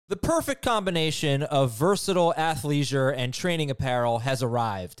The perfect combination of versatile athleisure and training apparel has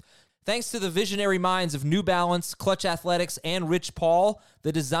arrived. Thanks to the visionary minds of New Balance, Clutch Athletics, and Rich Paul,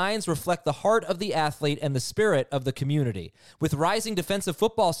 the designs reflect the heart of the athlete and the spirit of the community. With rising defensive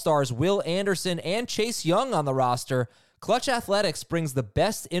football stars Will Anderson and Chase Young on the roster, Clutch Athletics brings the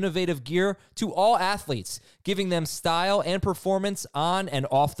best innovative gear to all athletes, giving them style and performance on and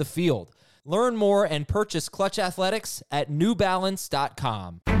off the field. Learn more and purchase Clutch Athletics at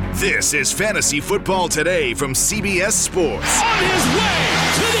newbalance.com. This is Fantasy Football Today from CBS Sports. On his way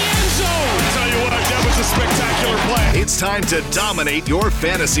to the end zone. I tell you what, that was a spectacular play. It's time to dominate your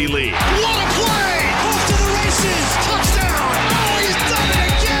fantasy league. What a play! Off to the races. Touchdown. Oh, he's done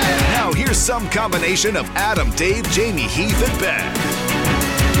it again. Now here's some combination of Adam, Dave, Jamie, Heath, and Ben.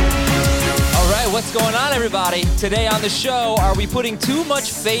 All right, what's going on, everybody? Today on the show, are we putting too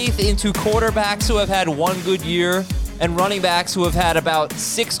much faith into quarterbacks who have had one good year and running backs who have had about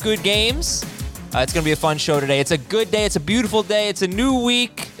 6 good games? It's going to be a fun show today. It's a good day. It's a beautiful day. It's a new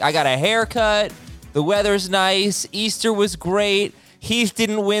week. I got a haircut. The weather's nice. Easter was great. Heath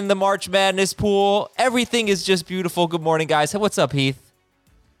didn't win the March Madness pool. Everything is just beautiful. Good morning, guys. What's up, Heath?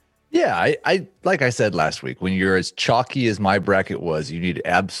 Yeah, I like I said last week, when you're as chalky as my bracket was, you need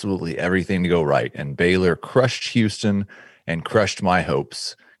absolutely everything to go right. And Baylor crushed Houston and crushed my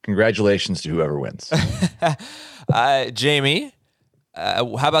hopes. Congratulations to whoever wins. Jamie,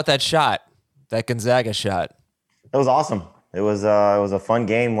 how about that shot, that Gonzaga shot? It was awesome. It was a fun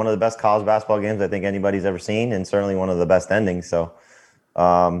game, one of the best college basketball games I think anybody's ever seen, and certainly one of the best endings. So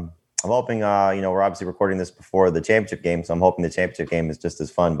I'm hoping, we're obviously recording this before the championship game, so I'm hoping the championship game is just as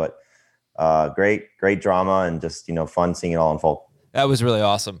fun. But great drama and just, fun seeing it all unfold. That was really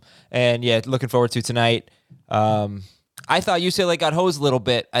awesome. And yeah, looking forward to tonight. I thought UCLA got hosed a little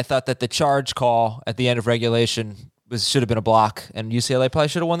bit. I thought that the charge call at the end of regulation should have been a block, and UCLA probably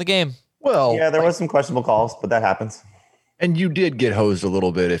should have won the game. Well, yeah, there was some questionable calls, but that happens. And you did get hosed a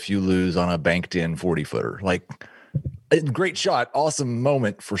little bit if you lose on a banked-in 40-footer. Like, a great shot, awesome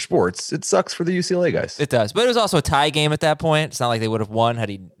moment for sports. It sucks for the UCLA guys. It does, but it was also a tie game at that point. It's not like they would have won had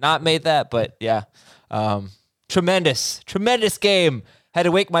he not made that, but yeah. Tremendous game. Had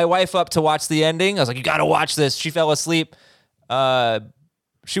to wake my wife up to watch the ending. I was like, you got to watch this. She fell asleep.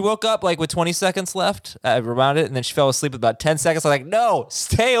 She woke up like with 20 seconds left around it, and then she fell asleep with about 10 seconds. I was like, no,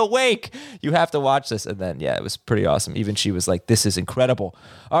 stay awake. You have to watch this. And then, yeah, it was pretty awesome. Even she was like, this is incredible.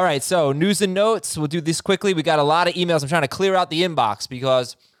 All right, so news and notes. We'll do this quickly. We got a lot of emails. I'm trying to clear out the inbox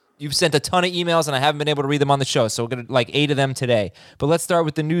because you've sent a ton of emails, and I haven't been able to read them on the show. So we're going to like 8 of them today. But let's start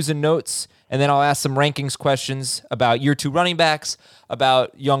with the news and notes, and then I'll ask some rankings questions about year 2 running backs,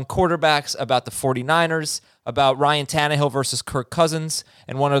 about young quarterbacks, about the 49ers, about Ryan Tannehill versus Kirk Cousins,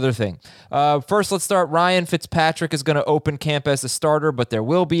 and one other thing. First, let's start. Ryan Fitzpatrick is going to open camp as a starter, but there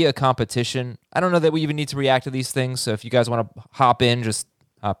will be a competition. I don't know that we even need to react to these things, so if you guys want to hop in, just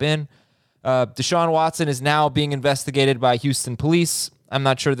hop in. Deshaun Watson is now being investigated by Houston police. I'm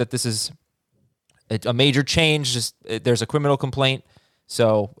not sure that this is a major change. Just there's a criminal complaint.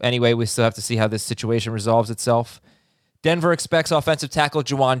 So anyway, we still have to see how this situation resolves itself. Denver expects offensive tackle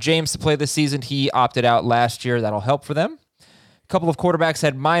Juwan James to play this season. He opted out last year. That'll help for them. A couple of quarterbacks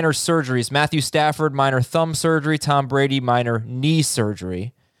had minor surgeries. Matthew Stafford, minor thumb surgery. Tom Brady, minor knee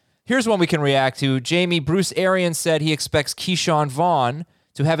surgery. Here's one we can react to. Jamie, Bruce Arians said he expects Keyshawn Vaughn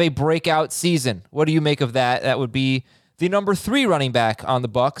to have a breakout season. What do you make of that? That would be the number 3 running back on the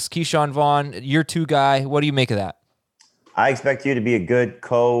Bucs. Keyshawn Vaughn, year 2 guy. What do you make of that? I expect you to be a good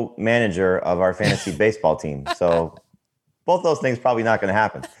co-manager of our fantasy baseball team. So both those things probably not going to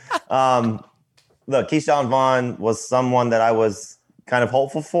happen. Look, Keyshawn Vaughn was someone that I was kind of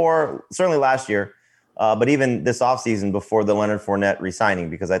hopeful for, certainly last year, but even this offseason before the Leonard Fournette re-signing,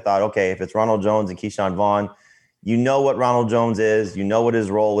 because I thought, okay, if it's Ronald Jones and Keyshawn Vaughn, you know what Ronald Jones is, you know what his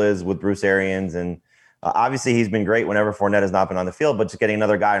role is with Bruce Arians, and obviously he's been great whenever Fournette has not been on the field, but just getting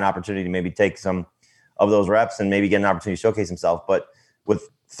another guy an opportunity to maybe take some of those reps and maybe get an opportunity to showcase himself. But with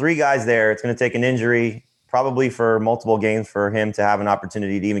 3 guys there, it's going to take an injury probably for multiple games for him to have an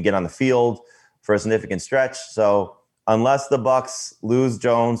opportunity to even get on the field for a significant stretch. So unless the Bucs lose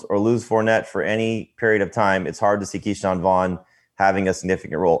Jones or lose Fournette for any period of time, it's hard to see Keyshawn Vaughn having a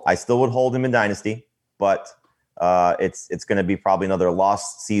significant role. I still would hold him in Dynasty, but it's going to be probably another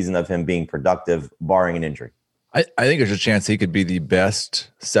lost season of him being productive, barring an injury. I think there's a chance he could be the best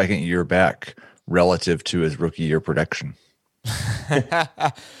second year back relative to his rookie year production.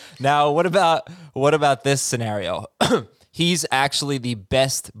 Now, what about this scenario? He's actually the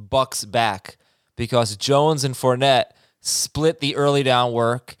best Bucs back because Jones and Fournette split the early down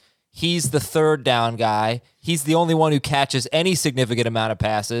work. He's the third down guy. He's the only one who catches any significant amount of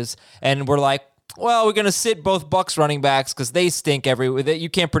passes. And we're like, well, we're going to sit both Bucs running backs because they stink you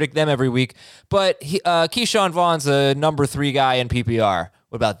can't predict them every week. But Keyshawn Vaughn's a number 3 guy in PPR.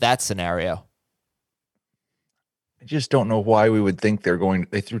 What about that scenario? I just don't know why we would think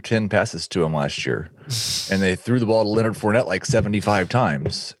they threw 10 passes to him last year. And they threw the ball to Leonard Fournette like 75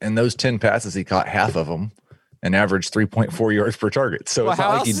 times. And those 10 passes, he caught half of them and averaged 3.4 yards per target. So well, it's not how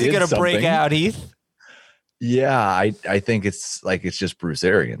like else he is did he going to something. break out, Heath? Yeah, I think it's just Bruce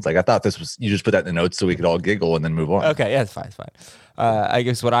Arians. Like, I thought this was, you just put that in the notes so we could all giggle and then move on. Okay, yeah, it's fine. I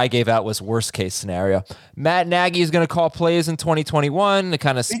guess what I gave out was worst case scenario. Matt Nagy is going to call plays in 2021 to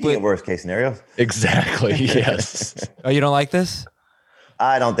kind of split. Worst case scenario. Exactly. Yes. Oh, you don't like this?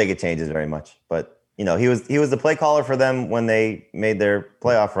 I don't think it changes very much, but he was the play caller for them when they made their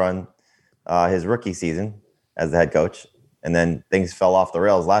playoff run, his rookie season as the head coach, and then things fell off the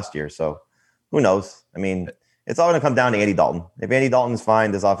rails last year. So who knows? I mean, it's all going to come down to Andy Dalton. If Andy Dalton's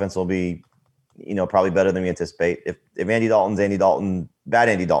fine, this offense will be, probably better than we anticipate. If Andy Dalton's bad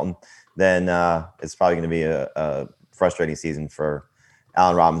Andy Dalton, then it's probably going to be a frustrating season for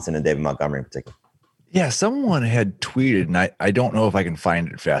Allen Robinson and David Montgomery in particular. Yeah, someone had tweeted, and I don't know if I can find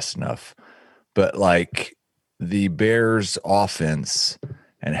it fast enough, but like the Bears offense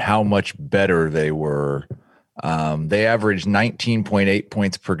and how much better they were. They averaged 19.8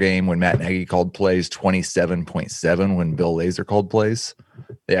 points per game when Matt Nagy called plays, 27.7 when Bill Lazor called plays.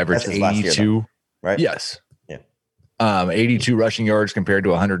 They averaged 82, year, right? Yes. Yeah. 82 rushing yards compared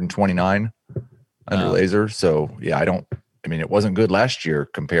to 129 under Lazor. So yeah, it wasn't good last year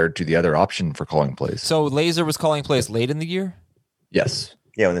compared to the other option for calling plays. So Lazor was calling plays late in the year? Yes.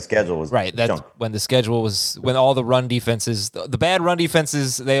 Yeah, when the schedule was right. That's when all the run defenses, the bad run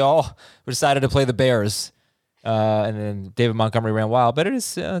defenses, they all decided to play the Bears. And then David Montgomery ran wild, but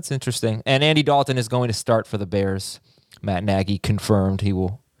it's interesting. And Andy Dalton is going to start for the Bears. Matt Nagy confirmed he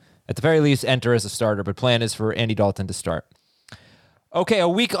will, at the very least, enter as a starter, but plan is for Andy Dalton to start. Okay, a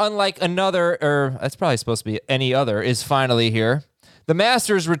week unlike another, or that's probably supposed to be any other, is finally here. The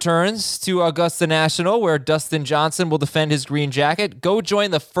Masters returns to Augusta National, where Dustin Johnson will defend his green jacket. Go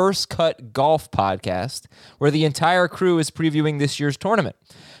join the First Cut Golf podcast, where the entire crew is previewing this year's tournament.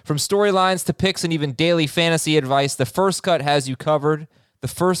 From storylines to picks and even daily fantasy advice, the First Cut has you covered. The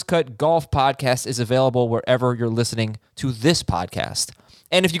First Cut Golf podcast is available wherever you're listening to this podcast.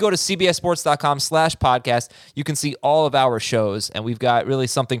 And if you go to cbssports.com/podcast, you can see all of our shows, and we've got really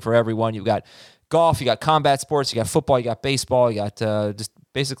something for everyone. You've got golf, you got combat sports, you got football, you got baseball, you got just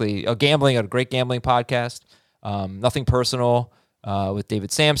basically a great gambling podcast. Nothing Personal with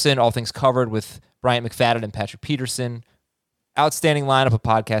David Sampson, all things covered with Bryant McFadden and Patrick Peterson. Outstanding lineup of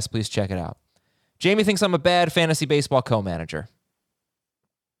podcasts. Please check it out. Jamie thinks I'm a bad fantasy baseball co-manager.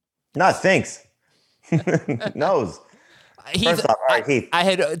 No, thinks. Knows. First off, all right, Heath. I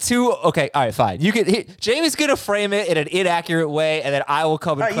had two. Okay, all right, fine. Jamie's gonna frame it in an inaccurate way, and then I will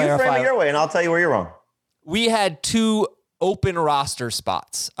come and clarify. You frame it your way, and I'll tell you where you're wrong. We had 2 open roster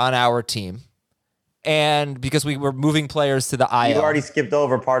spots on our team, and because we were moving players to the IL, you already skipped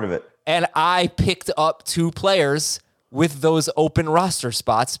over part of it. And I picked up 2 players with those open roster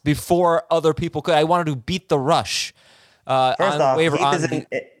spots before other people could. I wanted to beat the rush. First off,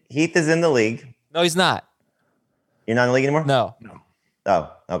 Heath is in the league. No, he's not. You're not in the league anymore? No.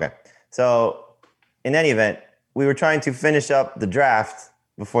 Oh, okay. So, in any event, we were trying to finish up the draft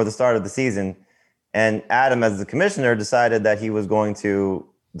before the start of the season, and Adam, as the commissioner, decided that he was going to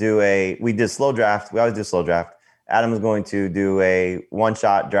we did slow draft. We always do slow draft. Adam was going to do a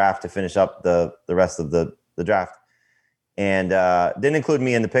one-shot draft to finish up the rest of the draft. And didn't include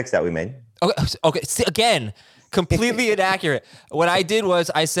me in the picks that we made. Okay. See, again, completely inaccurate. What I did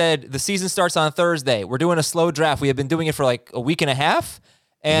was I said the season starts on Thursday. We're doing a slow draft. We have been doing it for like a week and a half.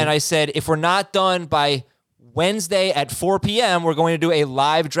 And I said, if we're not done by Wednesday at 4 p.m., we're going to do a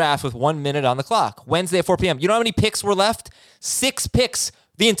live draft with 1 minute on the clock. Wednesday at 4 p.m. You know how many picks were left? 6 picks.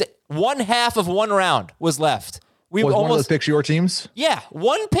 One half of one round was left. Was one of those picks your teams? Yeah,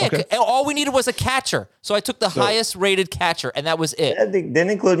 1 pick. Okay. And all we needed was a catcher. So I took the highest rated catcher, and that was it. Didn't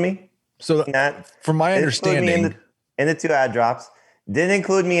include me. So from my understanding, in the 2 ad drops, didn't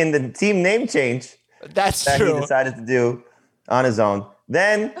include me in the team name change. That's that true. He decided to do on his own.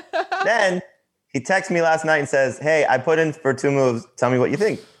 Then he texts me last night and says, "Hey, I put in for 2 moves. Tell me what you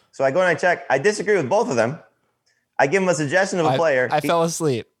think." So I go and I check. I disagree with both of them. I give him a suggestion of a player. I fell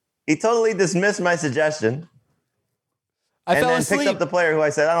asleep. He totally dismissed my suggestion. I fell asleep. Picked up the player who I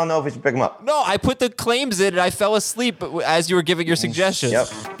said, I don't know if we should pick him up. No, I put the claims in and I fell asleep as you were giving your suggestions. Yep.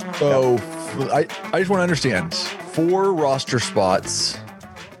 So I just want to understand 4 roster spots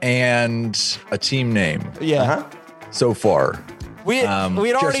and a team name. Yeah. So far. We'd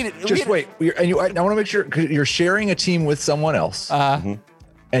already wait. I want to make sure, 'cause you're sharing a team with someone else,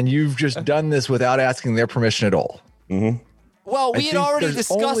 and you've just done this without asking their permission at all. Well, we had already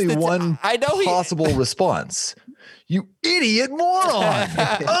discussed only it. one I know possible response. You idiot moron!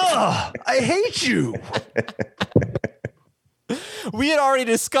 Ugh, I hate you. We had already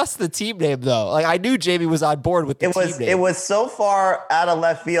discussed the team name, though. Like, I knew Jamie was on board with the team name. It was so far out of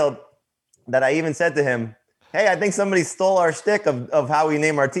left field that I even said to him, "Hey, I think somebody stole our shtick of how we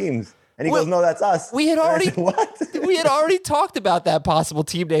name our teams." And he goes, "No, that's us." We had already said, what? We had already talked about that possible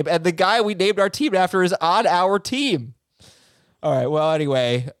team name, and the guy we named our team after is on our team. All right. Well,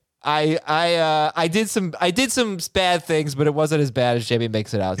 anyway, I did some bad things, but it wasn't as bad as Jamie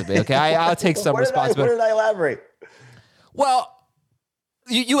makes it out to be. Okay, I'll take some responsibility. Where did I elaborate? Well,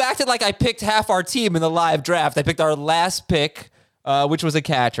 you acted like I picked half our team in the live draft. I picked our last pick, which was a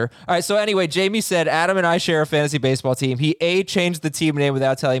catcher. All right, so anyway, Jamie said, Adam and I share a fantasy baseball team. He A, changed the team name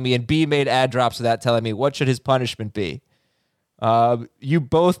without telling me, and B, made ad drops without telling me. What should his punishment be? You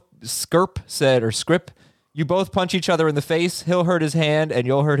both, Scrip, you both punch each other in the face. He'll hurt his hand, and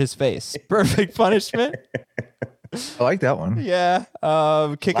you'll hurt his face. Perfect punishment. I like that one. Yeah.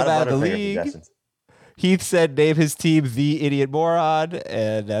 Kick him out of the league. Heath said, name his team The Idiot Moron,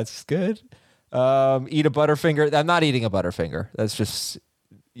 and that's good. Eat a Butterfinger. I'm not eating a Butterfinger. That's just,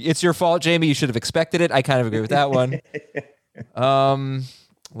 it's your fault, Jamie. You should have expected it. I kind of agree with that one.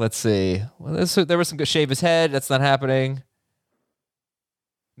 Let's see. Well, there was some good. Shave his head. That's not happening.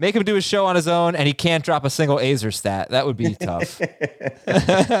 Make him do a show on his own, and he can't drop a single Azer stat. That would be tough.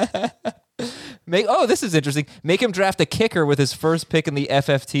 This is interesting. Make him draft a kicker with his first pick in the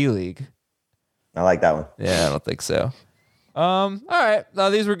FFT league. I like that one. Yeah, I don't think so. All right. No,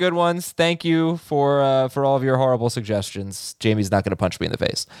 these were good ones. Thank you for all of your horrible suggestions. Jamie's not going to punch me in the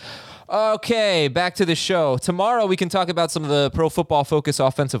face. Okay, back to the show. Tomorrow we can talk about some of the Pro Football Focus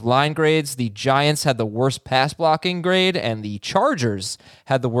offensive line grades. The Giants had the worst pass blocking grade, and the Chargers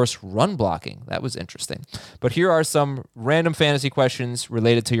had the worst run blocking. That was interesting. But here are some random fantasy questions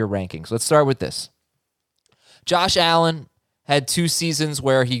related to your rankings. Let's start with this. Josh Allen had 2 seasons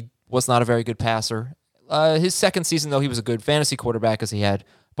where he was not a very good passer. His second season, though, he was a good fantasy quarterback as he had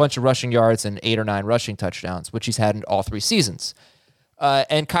a bunch of rushing yards and 8 or 9 rushing touchdowns, which he's had in all 3 seasons.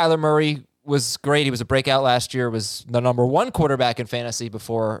 And Kyler Murray was great. He was a breakout last year, was the number 1 quarterback in fantasy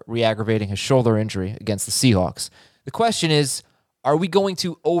before re-aggravating his shoulder injury against the Seahawks. The question is, are we going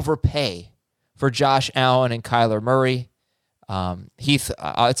to overpay for Josh Allen and Kyler Murray? Heath,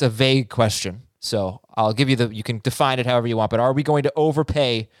 it's a vague question, so I'll give you you can define it however you want, but are we going to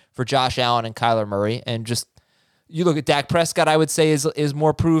overpay for Josh Allen and Kyler Murray? And just, you look at Dak Prescott, I would say is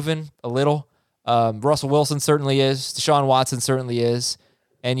more proven a little. Russell Wilson certainly is. Deshaun Watson certainly is.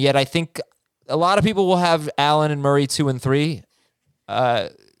 And yet I think a lot of people will have Allen and Murray 2 and 3. What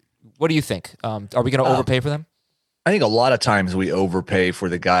do you think? Are we going to overpay for them? I think a lot of times we overpay for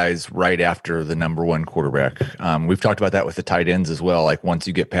the guys right after the number 1 quarterback. We've talked about that with the tight ends as well. Like once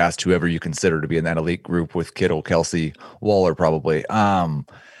you get past whoever you consider to be in that elite group with Kittle, Kelsey, Waller, probably. And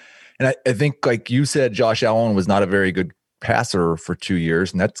I think, like you said, Josh Allen was not a very good passer for 2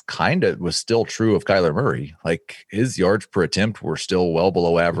 years, and that's kind of was still true of Kyler Murray. Like his yards per attempt were still well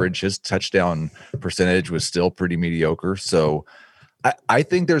below average. His touchdown percentage was still pretty mediocre. So I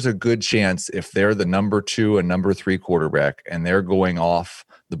think there's a good chance if they're the number 2 and number 3 quarterback and they're going off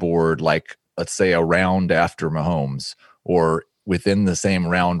the board, like let's say a round after Mahomes or within the same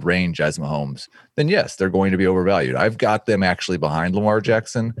round range as Mahomes, then yes, they're going to be overvalued. I've got them actually behind Lamar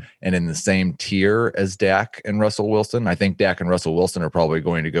Jackson and in the same tier as Dak and Russell Wilson. I think Dak and Russell Wilson are probably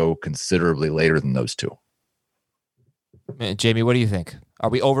going to go considerably later than those 2. Jamie, what do you think? Are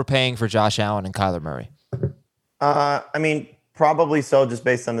we overpaying for Josh Allen and Kyler Murray? I mean, probably so, just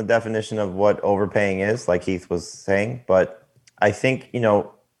based on the definition of what overpaying is, like Heath was saying. But I think,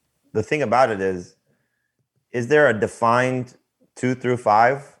 the thing about it is there a defined 2 through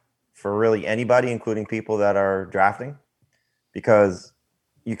 5 for really anybody, including people that are drafting? Because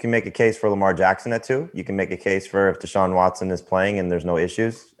you can make a case for Lamar Jackson at 2. You can make a case for if Deshaun Watson is playing and there's no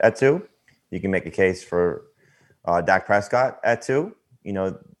issues at 2. You can make a case for Dak Prescott at 2.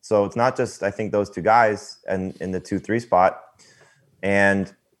 So it's not just, I think, those 2 guys and in the 2-3 spot.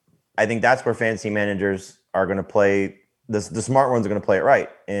 And I think that's where fantasy managers are going to play. The smart ones are going to play it right.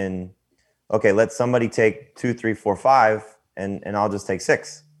 Okay, let somebody take 2, 3, 4, 5, and I'll just take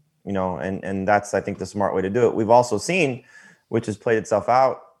 6. And that's, I think, the smart way to do it. We've also seen, which has played itself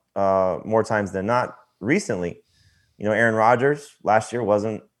out more times than not recently. Aaron Rodgers last year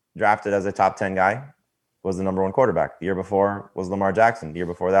wasn't drafted as a top 10 guy. was the number one quarterback. The year before was Lamar Jackson. The year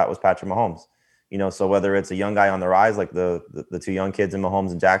before that was Patrick Mahomes. So whether it's a young guy on the rise, like the two young kids in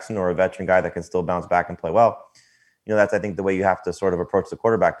Mahomes and Jackson, or a veteran guy that can still bounce back and play well, that's, I think, the way you have to sort of approach the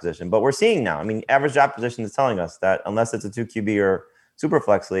quarterback position. But we're seeing now, average draft position is telling us that unless it's a 2 QB or super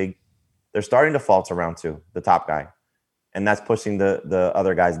flex league, they're starting to fall to round 2, the top guy. And that's pushing the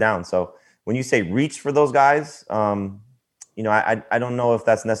other guys down. So when you say reach for those guys, I don't know if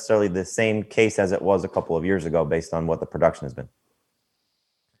that's necessarily the same case as it was a couple of years ago based on what the production has been.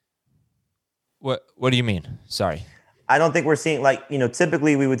 What do you mean? Sorry. I don't think we're seeing,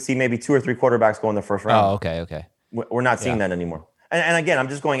 typically we would see maybe 2 or 3 quarterbacks go in the first round. Oh, okay. We're not seeing that anymore. And again, I'm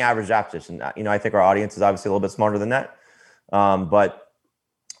just going average draft position. I think our audience is obviously a little bit smarter than that. But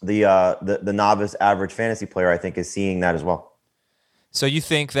the novice average fantasy player, I think, is seeing that as well. So you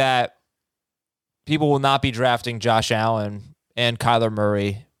think that people will not be drafting Josh Allen and Kyler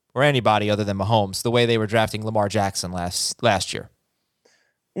Murray or anybody other than Mahomes the way they were drafting Lamar Jackson last year?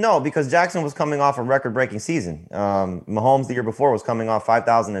 No, because Jackson was coming off a record-breaking season. Mahomes the year before was coming off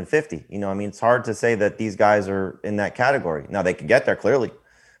 5,050. It's hard to say that these guys are in that category. Now, they could get there clearly,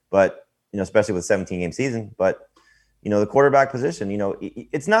 but, especially with a 17-game season. But, the quarterback position,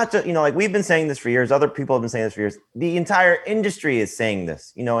 it's not just, like we've been saying this for years. Other people have been saying this for years. The entire industry is saying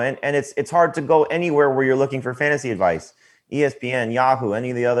this, and it's hard to go anywhere where you're looking for fantasy advice. ESPN, Yahoo, any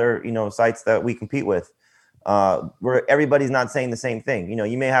of the other, sites that we compete with. Where everybody's not saying the same thing.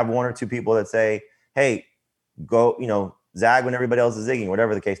 You may have 1 or 2 people that say, hey, go, zag when everybody else is zigging,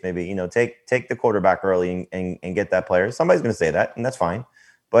 whatever the case may be. Take the quarterback early and get that player. Somebody's going to say that, and that's fine.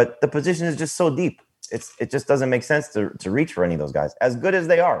 But the position is just so deep. It just doesn't make sense to reach for any of those guys. As good as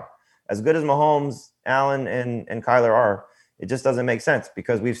they are, as good as Mahomes, Allen, and Kyler are, it just doesn't make sense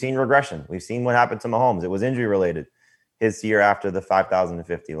because we've seen regression. We've seen what happened to Mahomes. It was injury related. His year after the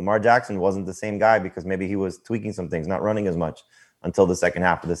 5,050. Lamar Jackson wasn't the same guy because maybe he was tweaking some things, not running as much until the second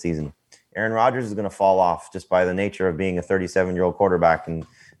half of the season. Aaron Rodgers is going to fall off just by the nature of being a 37-year-old quarterback and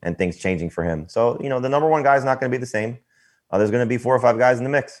things changing for him. So, the number one guy is not going to be the same. There's going to be 4 or 5 guys in the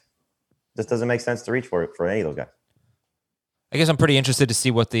mix. Just doesn't make sense to reach for any of those guys. I guess I'm pretty interested to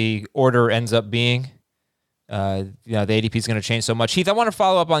see what the order ends up being. The ADP is going to change so much. Heath, I want to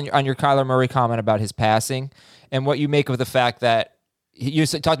follow up on your Kyler Murray comment about his passing and what you make of the fact that you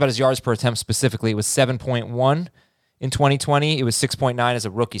talked about his yards per attempt specifically. It was 7.1 in 2020. It was 6.9 as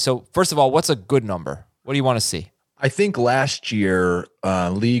a rookie. So first of all, what's a good number? What do you want to see? I think last year,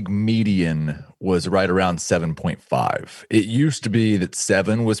 league median was right around 7.5. It used to be that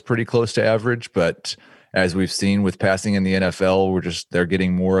 7 was pretty close to average, but as we've seen with passing in the NFL, they're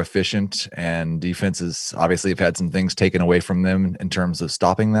getting more efficient, and defenses obviously have had some things taken away from them in terms of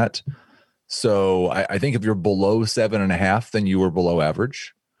stopping that. So I think if you're below 7.5, then you were below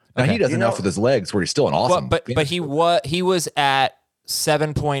average. Now he does enough with his legs where he's still an awesome. But he was at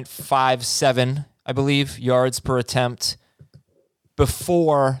 7.57, I believe, yards per attempt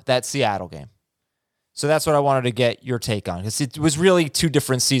before that Seattle game. So that's what I wanted to get your take on, because it was really 2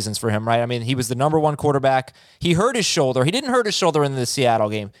 different seasons for him, right? He was the number 1 quarterback. He hurt his shoulder. He didn't hurt his shoulder in the Seattle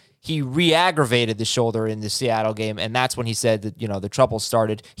game. He re-aggravated the shoulder in the Seattle game, and that's when he said that, the trouble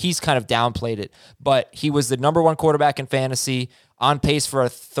started. He's kind of downplayed it, but he was the number 1 quarterback in fantasy, on pace for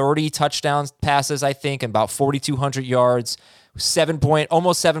 30 touchdown passes, I think, and about 4,200 yards,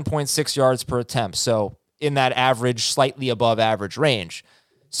 almost 7.6 yards per attempt. So in that average, slightly above average range.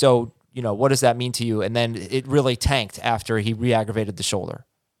 So, what does that mean to you? And then it really tanked after he re-aggravated the shoulder.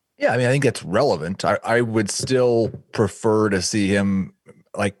 Yeah, I think that's relevant. I would still prefer to see him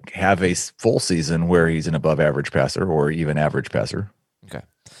have a full season where he's an above average passer or even average passer. Okay.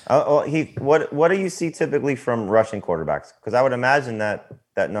 What do you see typically from rushing quarterbacks? Because I would imagine that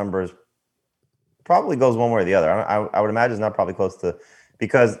number probably goes one way or the other. I would imagine it's not probably close to,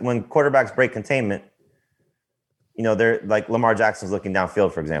 because when quarterbacks break containment, they're like Lamar Jackson's looking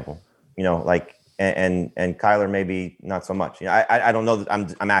downfield, for example. And Kyler maybe not so much. I don't know.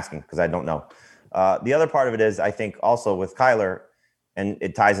 I'm asking because I don't know. The other part of it is, I think also with Kyler, and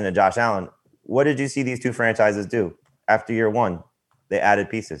it ties into Josh Allen. What did you see these 2 franchises do? After year 1, they added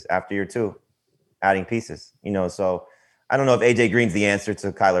pieces. After year 2, adding pieces. So I don't know if AJ Green's the answer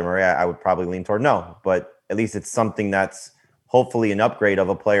to Kyler Murray. I would probably lean toward no, but at least it's something that's hopefully an upgrade of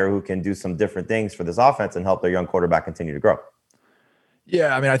a player who can do some different things for this offense and help their young quarterback continue to grow.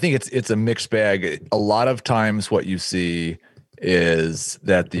 Yeah, I think it's a mixed bag. A lot of times what you see is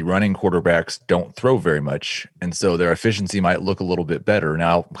that the running quarterbacks don't throw very much, and so their efficiency might look a little bit better.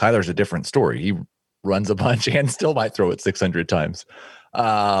 Now, Kyler's a different story. He runs a bunch and still might throw it 600 times.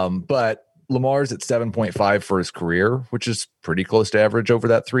 But Lamar's at 7.5 for his career, which is pretty close to average over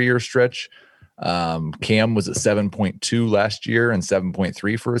that 3-year stretch. Cam was at 7.2 last year and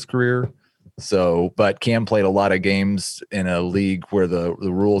 7.3 for his career. So, but Cam played a lot of games in a league where the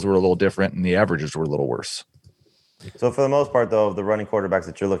rules were a little different and the averages were a little worse. So for the most part, though, the running quarterbacks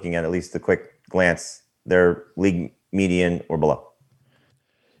that you're looking at least a quick glance, they're league median or below.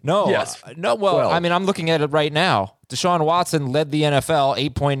 No, Yes. no. Well, I mean, I'm looking at it right now. Deshaun Watson led the NFL,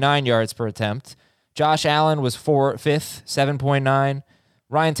 8.9 yards per attempt. Josh Allen was fifth, 7.9.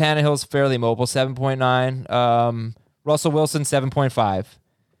 Ryan Tannehill's fairly mobile, 7.9. Russell Wilson, 7.5.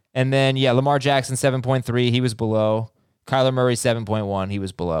 And then, Lamar Jackson, 7.3. He was below. Kyler Murray, 7.1. He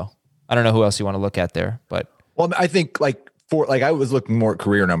was below. I don't know who else you want to look at there, but. Well, I think I was looking more at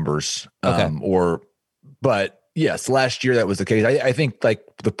career numbers, but yes, last year that was the case. I think like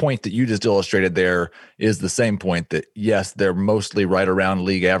the point that you just illustrated there is the same point that yes, they're mostly right around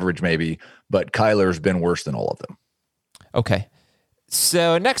league average maybe, but Kyler's been worse than all of them. Okay.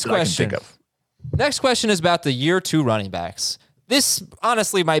 So next question. Next question is about the year 2 running backs. This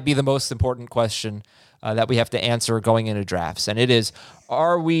honestly might be the most important question that we have to answer going into drafts. And it is,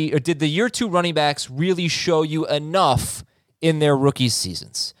 did the year 2 running backs really show you enough in their rookie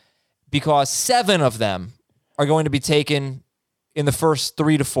seasons? Because 7 of them are going to be taken in the first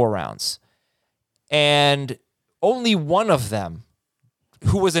 3 to 4 rounds. And only one of them,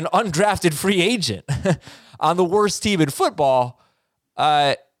 who was an undrafted free agent on the worst team in football,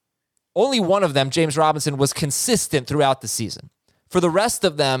 only one of them, James Robinson, was consistent throughout the season. For the rest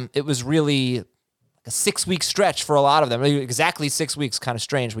of them, it was really a 6-week stretch for a lot of them. Exactly 6 weeks, kind of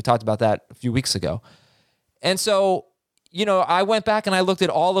strange. We talked about that a few weeks ago. And so, I went back and I looked at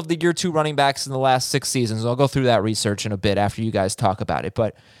all of the year 2 running backs in the last 6 seasons. I'll go through that research in a bit after you guys talk about it.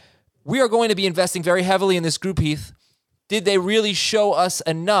 But we are going to be investing very heavily in this group, Heath. Did they really show us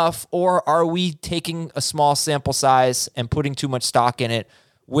enough, or are we taking a small sample size and putting too much stock in it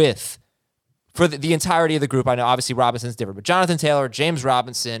for the entirety of the group? I know obviously Robinson's different, but Jonathan Taylor, James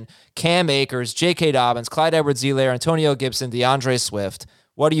Robinson, Cam Akers, J.K. Dobbins, Clyde Edwards-Helaire, Antonio Gibson, DeAndre Swift.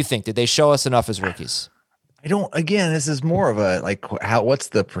 What do you think? Did they show us enough as rookies? This is more of a what's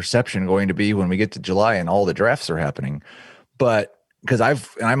the perception going to be when we get to July and all the drafts are happening? But because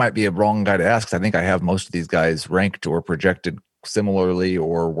I might be a wrong guy to ask, 'cause I think I have most of these guys ranked or projected similarly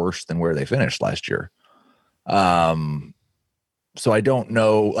or worse than where they finished last year. So I don't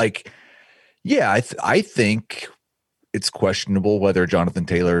know, I think it's questionable whether Jonathan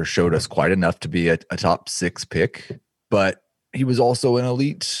Taylor showed us quite enough to be a top 6 pick, but he was also an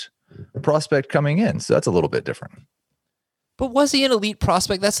elite prospect coming in. So that's a little bit different. But was he an elite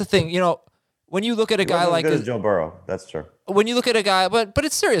prospect? That's the thing. When you look at a guy like Joe Burrow, that's true. When you look at a guy, but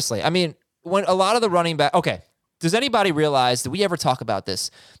it's seriously, I mean, when a lot of the running back, okay, does anybody realize, did we ever talk about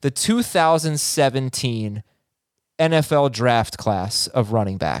this? The 2017 NFL draft class of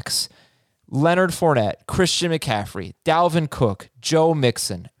running backs: Leonard Fournette, Christian McCaffrey, Dalvin Cook, Joe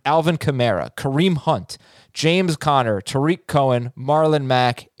Mixon, Alvin Kamara, Kareem Hunt, James Conner, Tariq Cohen, Marlon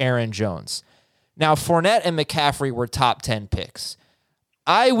Mack, Aaron Jones. Now, Fournette and McCaffrey were top 10 picks.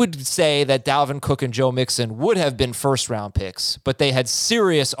 I would say that Dalvin Cook and Joe Mixon would have been first-round picks, but they had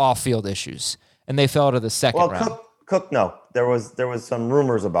serious off-field issues, and they fell to the second round. Cook, no. There was some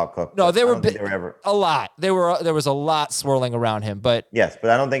rumors about Cook. No, they were ever a lot. There was a lot swirling around him, but yes,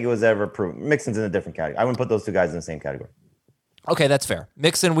 but I don't think it was ever proven. Mixon's in a different category. I wouldn't put those two guys in the same category. Okay, that's fair.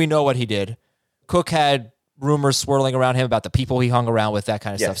 Mixon, we know what he did. Cook had rumors swirling around him about the people he hung around with, that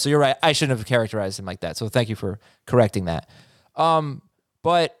kind of stuff. So you're right. I shouldn't have characterized him like that. So thank you for correcting that.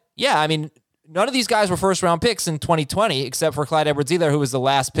 But yeah, I mean, none of these guys were first-round picks in 2020, except for Clyde Edwards-Helaire, who was the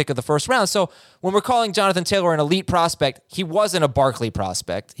last pick of the first round. So when we're calling Jonathan Taylor an elite prospect, he wasn't a Barkley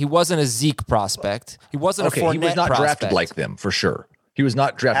prospect. He wasn't a Zeke prospect. He wasn't a Fournette prospect. He was not drafted like them, for sure. He was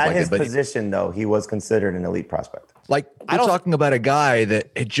not drafted like them. At his position, though, he was considered an elite prospect. We're talking about a guy that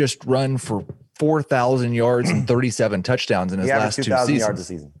had just run for 4,000 yards and 37 touchdowns in his last 2 seasons. yards a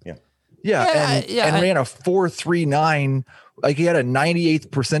season. And ran a 4.39. Like, he had a 98th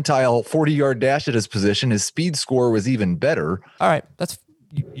percentile 40-yard dash at his position. His speed score was even better. All right, that's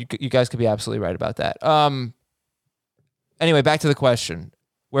you guys could be absolutely right about that. Anyway, back to the question.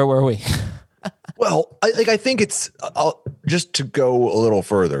 Where were we? Well, I think it's just to go a little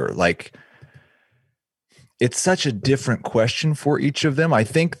further. It's such a different question for each of them. I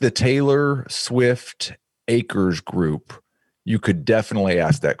think the Taylor, Swift, Akers group, you could definitely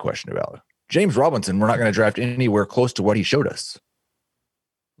ask that question about. James Robinson, we're not going to draft anywhere close to what he showed us.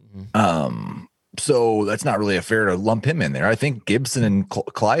 Mm-hmm. So that's not really fair to lump him in there. I think Gibson and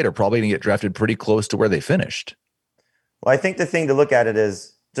Clyde are probably going to get drafted pretty close to where they finished. Well, I think the thing to look at it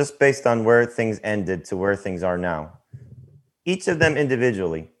is just based on where things ended to where things are now. Each of them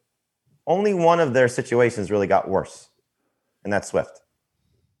individually only one of their situations really got worse, and that's Swift,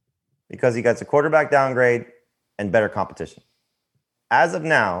 because he gets a quarterback downgrade and better competition. As of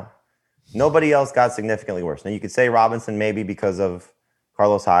now, nobody else got significantly worse. Now, you could say Robinson maybe because of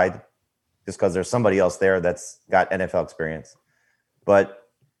Carlos Hyde, just because there's somebody else there that's got NFL experience. But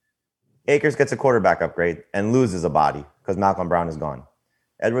Akers gets a quarterback upgrade and loses a body because Malcolm Brown is gone.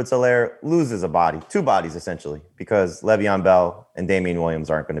 Edwards-Helaire loses a body, 2 bodies essentially, because Le'Veon Bell and Damian Williams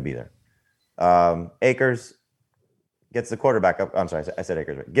aren't going to be there. Akers gets the quarterback up. I'm sorry, I said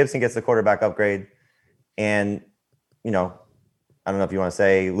Akers. Right? Gibson gets the quarterback upgrade, and I don't know if you want to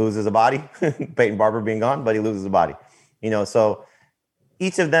say loses a body, Peyton Barber being gone, but he loses a body. So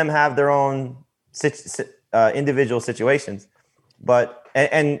each of them have their own individual situations, but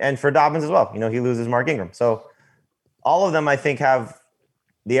and for Dobbins as well, he loses Mark Ingram. So all of them, I think, have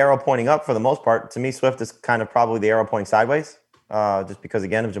the arrow pointing up for the most part. To me, Swift is kind of probably the arrow pointing sideways, just because,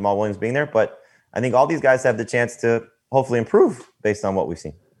 again, of Jamal Williams being there. But I think all these guys have the chance to hopefully improve based on what we've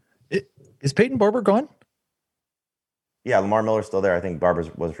seen. Is Peyton Barber gone? Yeah, Lamar Miller's still there. I think Barber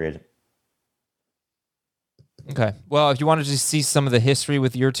was a free agent. Okay. Well, if you wanted to see some of the history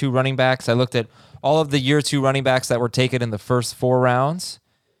with year 2 running backs, I looked at all of the year 2 running backs that were taken in the first 4 rounds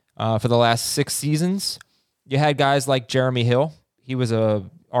for the last 6 seasons. You had guys like Jeremy Hill. He was a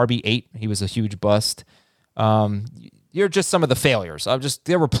RB8. He was a huge bust. You're just some of the failures.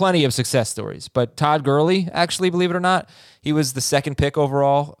 There were plenty of success stories, but Todd Gurley, actually, believe it or not, he was the second pick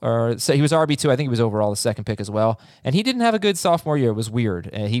overall, or so he was RB2. I think he was overall the second pick as well. And he didn't have a good sophomore year. It was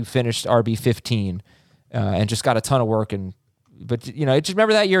weird. He finished RB15 and just got a ton of work. But just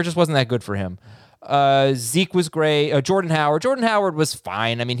remember that year just wasn't that good for him. Zeke was great. Jordan Howard was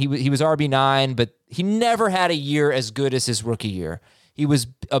fine. I mean, he was RB9, but he never had a year as good as his rookie year. He was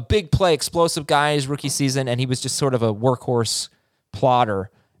a big play, explosive guy his rookie season, and he was just sort of a workhorse plotter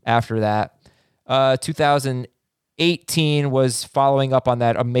after that. 2018 was following up on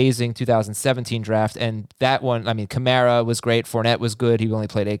that amazing 2017 draft, and that one, I mean, Kamara was great. Fournette was good. He only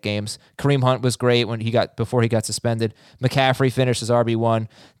played 8 games. Kareem Hunt was great before he got suspended. McCaffrey finished as RB1.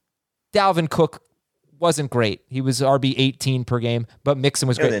 Dalvin Cook wasn't great. He was RB18 per game, but Mixon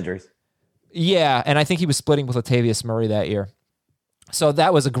was great. Injuries. Yeah, and I think he was splitting with Latavius Murray that year. So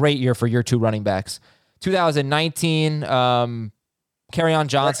that was a great year for year 2 running backs. 2019, Kerryon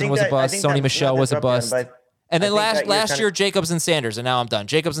Johnson was a bust. Sony Michel was a bust. And then last year, Jacobs and Sanders, and now I'm done.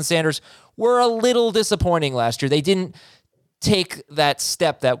 Jacobs and Sanders were a little disappointing last year. They didn't take that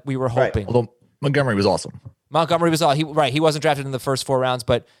step that we were hoping. Right. Although Montgomery was awesome. Montgomery was all he wasn't drafted in the first 4 rounds,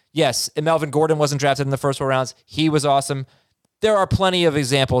 but yes, and Melvin Gordon wasn't drafted in the first 4 rounds. He was awesome. There are plenty of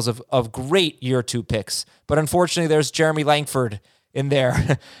examples of great year 2 picks, but unfortunately, there's Jeremy Langford in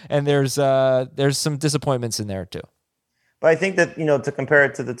there, and there's some disappointments in there too. But I think that, to compare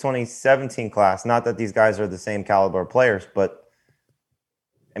it to the 2017 class, not that these guys are the same caliber of players, but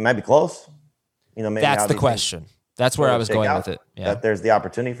it might be close. Maybe that's the question. That's where I was going with it. Yeah. That there's the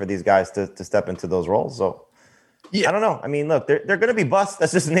opportunity for these guys to step into those roles. So yeah. I don't know. I mean, look, they're going to be busts.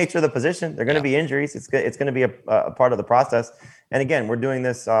 That's just the nature of the position. They're going to be injuries. It's going to be a part of the process. And again, we're doing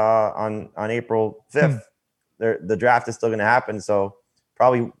this on April 5th. The draft is still going to happen. So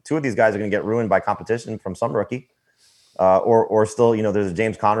probably 2 of these guys are going to get ruined by competition from some rookie. Or still, there's a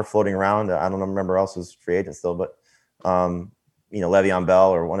James Conner floating around. I don't remember else who's free agent still, but Le'Veon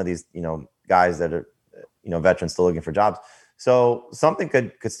Bell or one of these, guys that are, veterans still looking for jobs. So something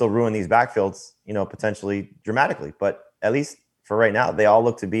could still ruin these backfields, potentially dramatically. But at least for right now, they all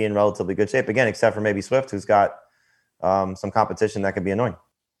look to be in relatively good shape. Again, except for maybe Swift, who's got some competition that could be annoying.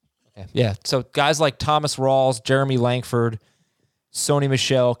 Yeah. So guys like Thomas Rawls, Jeremy Langford, Sony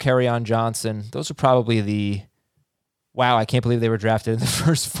Michel, Kerryon Johnson, those are probably wow, I can't believe they were drafted in the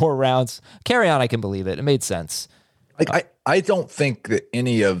first 4 rounds. Kerryon, I can believe it. It made sense. I don't think that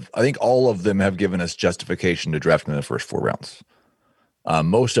I think all of them have given us justification to draft in the first 4 rounds.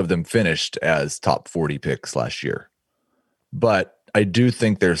 Most of them finished as top 40 picks last year. But I do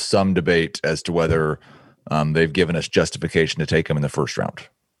think there's some debate as to whether they've given us justification to take them in the first round.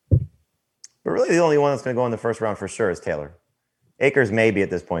 But really the only one that's going to go in the first round for sure is Taylor. Akers maybe at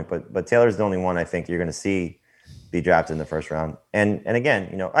this point, but Taylor's the only one I think you're going to see be drafted in the first round. And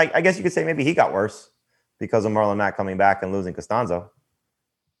again, I guess you could say maybe he got worse because of Marlon Mack coming back and losing Costanzo.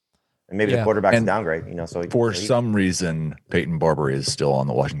 And maybe the quarterback's a downgrade, so for some reason, Peyton Barber is still on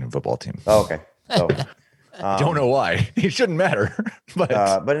the Washington football team. Oh, okay. So don't know why. He shouldn't matter. But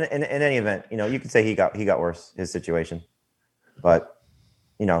in any event, you could say he got worse, his situation. But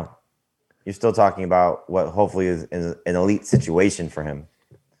you're still talking about what hopefully is an elite situation for him,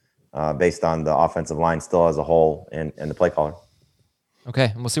 based on the offensive line still as a whole and the play caller.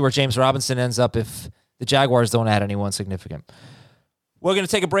 Okay, and we'll see where James Robinson ends up if the Jaguars don't add anyone significant. We're going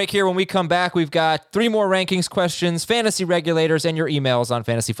to take a break here. When we come back, we've got 3 more rankings questions, fantasy regulators, and your emails on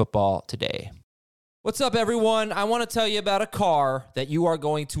Fantasy Football Today. What's up, everyone? I want to tell you about a car that you are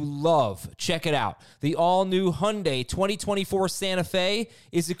going to love. Check it out. The all-new Hyundai 2024 Santa Fe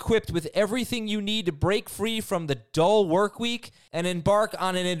is equipped with everything you need to break free from the dull work week and embark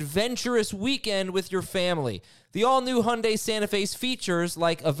on an adventurous weekend with your family. The all-new Hyundai Santa Fe's features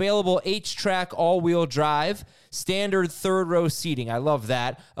like available H-Track all-wheel drive, standard third-row seating, I love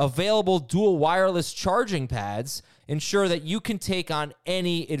that, available dual wireless charging pads ensure that you can take on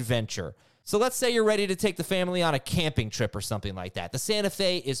any adventure. So let's say you're ready to take the family on a camping trip or something like that. The Santa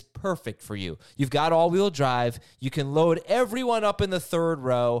Fe is perfect for you. You've got all-wheel drive. You can load everyone up in the third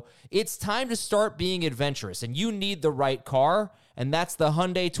row. It's time to start being adventurous, and you need the right car, and that's the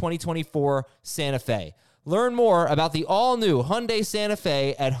Hyundai 2024 Santa Fe. Learn more about the all-new Hyundai Santa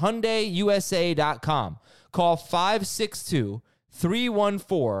Fe at HyundaiUSA.com. Call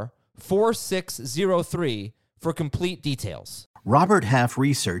 562-314-4603 for complete details. Robert Half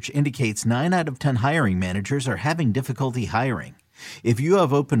research indicates 9 out of 10 hiring managers are having difficulty hiring. If you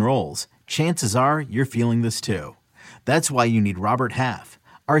have open roles, chances are you're feeling this too. That's why you need Robert Half.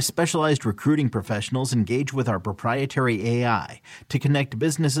 Our specialized recruiting professionals engage with our proprietary AI to connect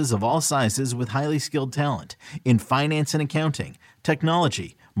businesses of all sizes with highly skilled talent in finance and accounting,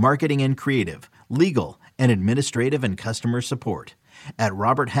 technology, marketing and creative, legal, and administrative and customer support. At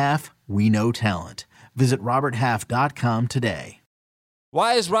Robert Half, we know talent. Visit roberthalf.com today.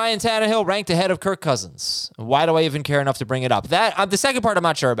 Why is Ryan Tannehill ranked ahead of Kirk Cousins? Why do I even care enough to bring it up? That the second part I'm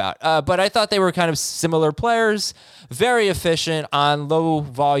not sure about, but I thought they were kind of similar players, very efficient on low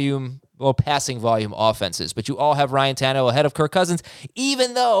passing volume offenses. But you all have Ryan Tannehill ahead of Kirk Cousins,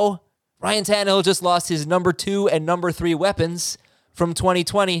 even though Ryan Tannehill just lost his number 2 and number 3 weapons from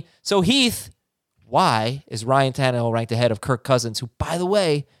 2020. So Heath, why is Ryan Tannehill ranked ahead of Kirk Cousins, who, by the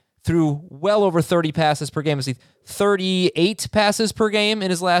way, threw well over 30 passes per game? 38 passes per game in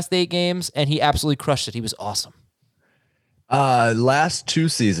his last 8 games, and he absolutely crushed it. He was awesome. Last 2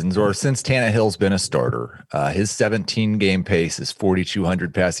 seasons, or since Tannehill's been a starter, his 17-game pace is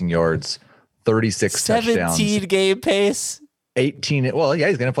 4,200 passing yards, 36 touchdowns. 17-game pace? 18. Well, yeah,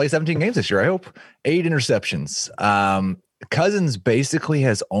 he's going to play 17 games this year, I hope. 8 interceptions. Cousins basically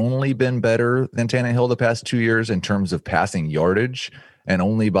has only been better than Tannehill the past 2 years in terms of passing yardage, and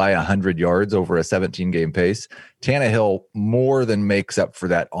only by 100 yards over a 17-game pace. Tannehill more than makes up for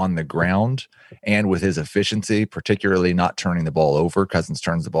that on the ground, and with his efficiency, particularly not turning the ball over. Cousins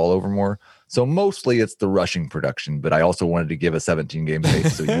turns the ball over more. So mostly it's the rushing production, but I also wanted to give a 17-game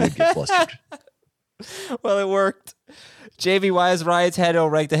pace so you would get flustered. Well, it worked. JV, why is Ryan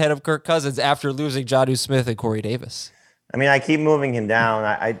Tannehill ranked ahead of Kirk Cousins after losing Jonnu Smith and Corey Davis? I mean, I keep moving him down.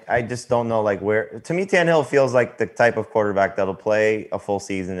 I just don't know, like, where. To me, Tannehill feels like the type of quarterback that'll play a full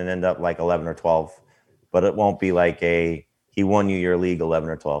season and end up like 11 or 12, but it won't be like he won you your league 11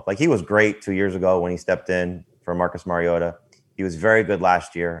 or 12. Like, he was great 2 years ago when he stepped in for Marcus Mariota. He was very good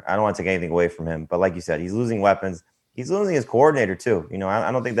last year. I don't want to take anything away from him, but like you said, he's losing weapons. He's losing his coordinator too. You know, I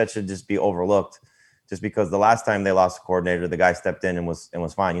don't think that should just be overlooked, just because the last time they lost a coordinator, the guy stepped in and was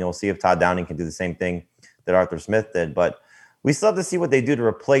fine. You know, we'll see if Todd Downing can do the same thing that Arthur Smith did, but we still have to see what they do to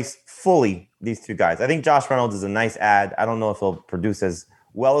replace fully these 2 guys. I think Josh Reynolds is a nice add. I don't know if he'll produce as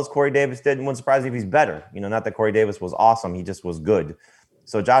well as Corey Davis did. It wouldn't surprise me if he's better. You know, not that Corey Davis was awesome. He just was good.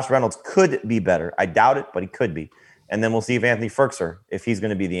 So Josh Reynolds could be better. I doubt it, but he could be. And then we'll see if Anthony Ferkser, if he's going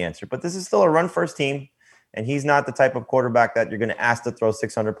to be the answer. But this is still a run-first team, and he's not the type of quarterback that you're going to ask to throw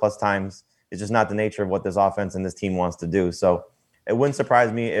 600-plus times. It's just not the nature of what this offense and this team wants to do. So it wouldn't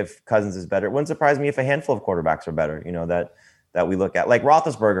surprise me if Cousins is better. It wouldn't surprise me if a handful of quarterbacks are better, you know, that we look at. Like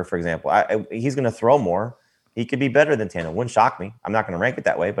Roethlisberger, for example. He's going to throw more. He could be better than Tannehill. Wouldn't shock me. I'm not going to rank it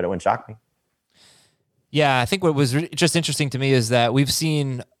that way, but it wouldn't shock me. Yeah, I think what was just interesting to me is that we've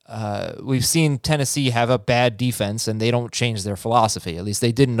seen Tennessee have a bad defense, and they don't change their philosophy. At least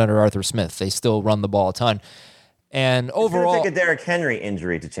they didn't under Arthur Smith. They still run the ball a ton. And overall, it's going to take a Derrick Henry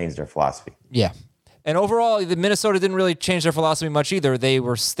injury to change their philosophy. Yeah. And overall, the Minnesota didn't really change their philosophy much either. They had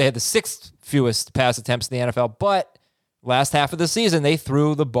the 6th fewest pass attempts in the NFL, but last half of the season, they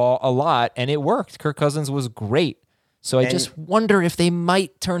threw the ball a lot, and it worked. Kirk Cousins was great. So I just wonder if they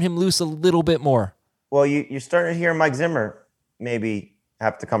might turn him loose a little bit more. Well, you're starting to hear Mike Zimmer maybe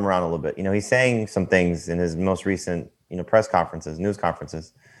have to come around a little bit. You know, he's saying some things in his most recent, press conferences, news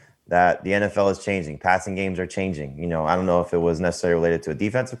conferences, that the NFL is changing. Passing games are changing. You know, I don't know if it was necessarily related to a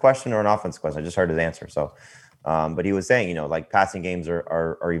defensive question or an offensive question. I just heard his answer. So But he was saying, like passing games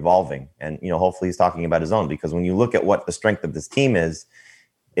are evolving, and hopefully he's talking about his own, because when you look at what the strength of this team is,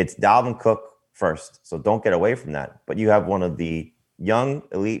 it's Dalvin Cook first. So don't get away from that. But you have one of the young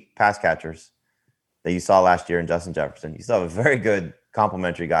elite pass catchers that you saw last year in Justin Jefferson. You still have a very good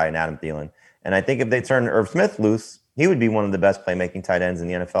complementary guy in Adam Thielen. And I think if they turn Irv Smith loose, he would be one of the best playmaking tight ends in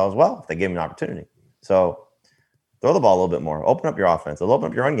the NFL as well if they gave him an opportunity. So throw the ball a little bit more. Open up your offense. It'll open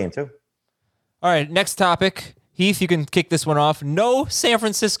up your run game too. All right, next topic. Heath, you can kick this one off. No San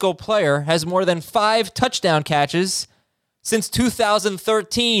Francisco player has more than 5 touchdown catches since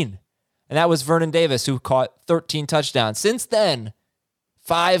 2013. And that was Vernon Davis, who caught 13 touchdowns. Since then,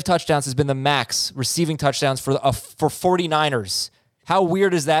 5 touchdowns has been the max receiving touchdowns for 49ers. How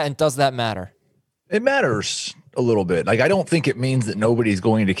weird is that, and does that matter? It matters a little bit. Like, I don't think it means that nobody's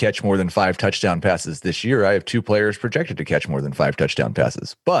going to catch more than 5 touchdown passes this year. I have 2 players projected to catch more than 5 touchdown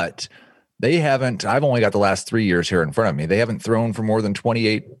passes, but they haven't. I've only got the last 3 years here in front of me. They haven't thrown for more than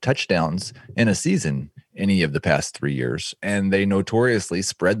 28 touchdowns in a season any of the past 3 years, and they notoriously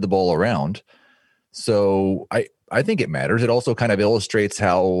spread the ball around. So I think it matters. It also kind of illustrates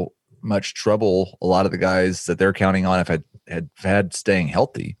how much trouble a lot of the guys that they're counting on have had staying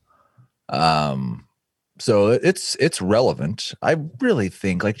healthy. So it's relevant. I really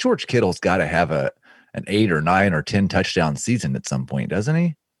think, like, George Kittle's got to have an 8 or 9 or 10 touchdown season at some point, doesn't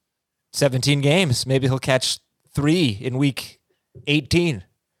he? 17 games. Maybe he'll catch 3 in week 18.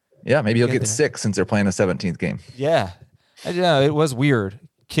 Yeah, maybe he'll get 6 since they're playing the 17th game. Yeah. I don't know. It was weird.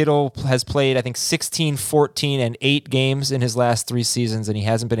 Kittle has played, I think, 16, 14, and 8 games in his last 3 seasons, and he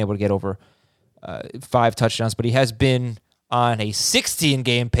hasn't been able to get over 5 touchdowns, but he has been on a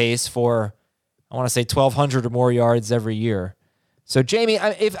 16-game pace for, I want to say, 1,200 or more yards every year. So, Jamie,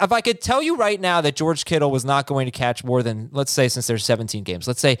 if I could tell you right now that George Kittle was not going to catch more than, let's say, since there's 17 games,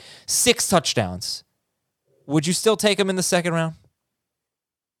 let's say 6 touchdowns, would you still take him in the second round?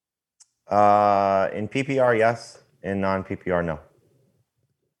 In PPR, yes. In non-PPR, no.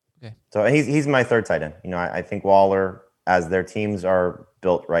 Okay. So he's my third tight end. I think Waller, as their teams are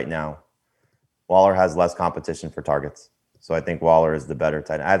built right now, Waller has less competition for targets. So I think Waller is the better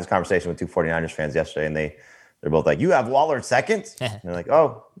tight end. I had this conversation with 2 49ers fans yesterday, and they're both like, "You have Waller second?" And they're like,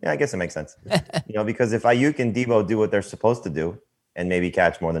 "Oh, yeah, I guess it makes sense." Because if Ayuk and Debo do what they're supposed to do and maybe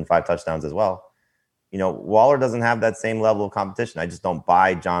catch more than 5 touchdowns as well, Waller doesn't have that same level of competition. I just don't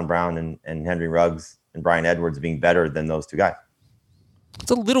buy John Brown and Henry Ruggs and Bryan Edwards being better than those 2 guys. It's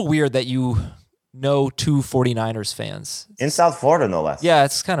a little weird that you know 2 49ers fans. In South Florida, no less. Yeah,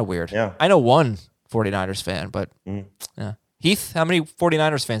 it's kind of weird. Yeah. I know 1 49ers fan, but yeah. Heath, how many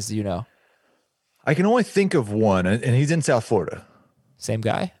 49ers fans do you know? I can only think of one, and he's in South Florida. Same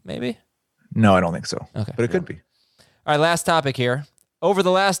guy, maybe? No, I don't think so. Okay. But it could be. All right, last topic here. Over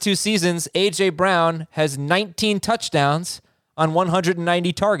the last 2 seasons, A.J. Brown has 19 touchdowns on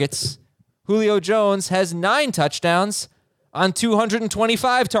 190 targets. Julio Jones has 9 touchdowns on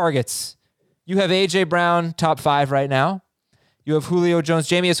 225 targets. You have A.J. Brown top 5 right now. You have Julio Jones.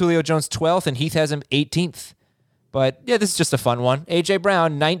 Jamie has Julio Jones 12th, and Heath has him 18th. But yeah, this is just a fun one. A.J.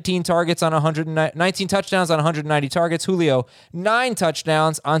 Brown, 19 touchdowns on 190 targets. Julio, 9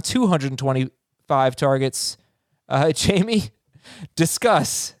 touchdowns on 225 targets. Jamie,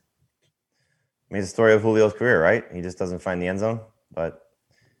 discuss. I mean, it's the story of Julio's career, right? He just doesn't find the end zone, but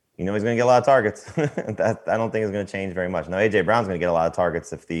he's going to get a lot of targets. That I don't think is going to change very much. Now, A.J. Brown's going to get a lot of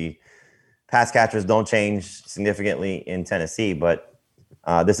targets if the pass catchers don't change significantly in Tennessee, but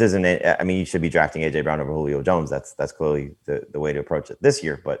this isn't it. I mean, you should be drafting A.J. Brown over Julio Jones. That's clearly the way to approach it this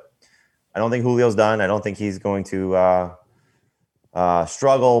year, but I don't think Julio's done. I don't think he's going to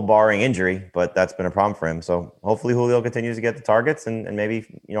struggle barring injury, but that's been a problem for him. So hopefully Julio continues to get the targets, and maybe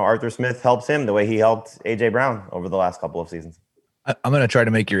Arthur Smith helps him the way he helped A.J. Brown over the last couple of seasons. I'm going to try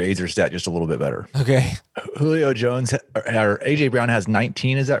to make your Azer stat just a little bit better. Okay. Julio Jones, or A.J. Brown has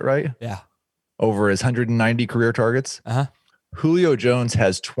 19, is that right? Yeah. Over his 190 career targets? Uh-huh. Julio Jones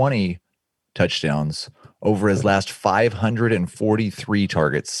has 20 touchdowns over his last 543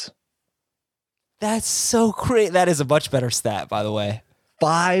 targets. That's so great. That is a much better stat, by the way.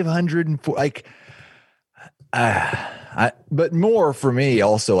 504, but more for me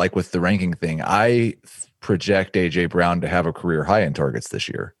also, like with the ranking thing, I project A.J. Brown to have a career high in targets this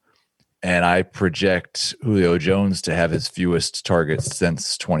year. And I project Julio Jones to have his fewest targets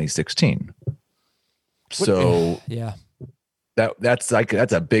since 2016. So yeah, that's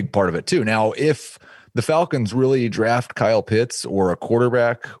a big part of it too. Now, if the Falcons really draft Kyle Pitts or a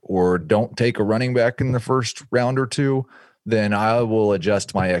quarterback or don't take a running back in the first round or 2, then I will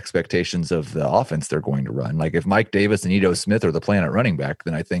adjust my expectations of the offense they're going to run. Like if Mike Davis and Ito Smith are the plan at running back,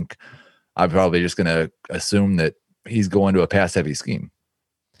 then I think I'm probably just going to assume that he's going to a pass-heavy scheme.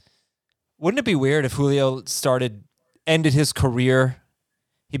 Wouldn't it be weird if Julio ended his career?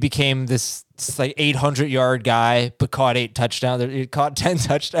 He became this like 800-yard guy, but caught 8 touchdowns. He caught 10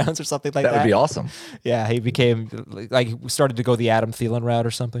 touchdowns or something like that. That would be awesome. Yeah, he became like started to go the Adam Thielen route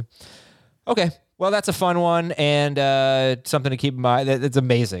or something. Okay, well, that's a fun one and something to keep in mind. It's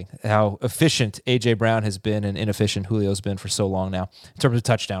amazing how efficient A.J. Brown has been and inefficient Julio's been for so long now in terms of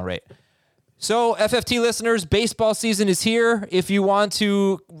touchdown rate. So, FFT listeners, baseball season is here. If you want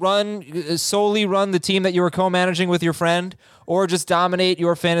to solely run the team that you are co-managing with your friend or just dominate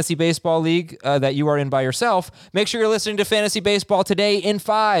your fantasy baseball league that you are in by yourself, make sure you're listening to Fantasy Baseball Today in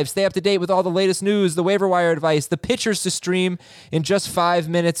 5. Stay up to date with all the latest news, the waiver wire advice, the pitchers to stream in just 5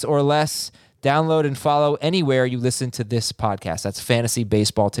 minutes or less. Download and follow anywhere you listen to this podcast. That's Fantasy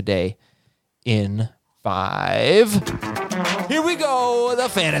Baseball Today in 5. Here we go. The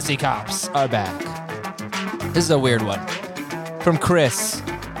Fantasy Cops are back. This is a weird one. From Chris.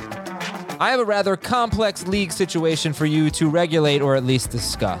 I have a rather complex league situation for you to regulate or at least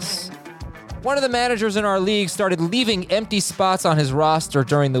discuss. One of the managers in our league started leaving empty spots on his roster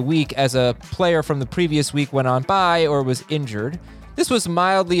during the week as a player from the previous week went on by or was injured. This was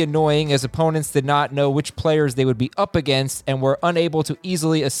mildly annoying as opponents did not know which players they would be up against and were unable to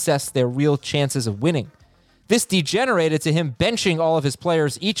easily assess their real chances of winning. This degenerated to him benching all of his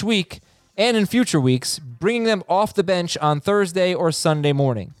players each week and in future weeks, bringing them off the bench on Thursday or Sunday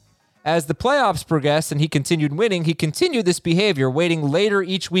morning. As the playoffs progressed and he continued winning, he continued this behavior, waiting later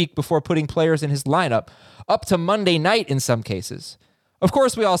each week before putting players in his lineup, up to Monday night in some cases. Of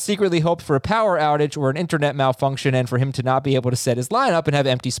course, we all secretly hoped for a power outage or an internet malfunction and for him to not be able to set his lineup and have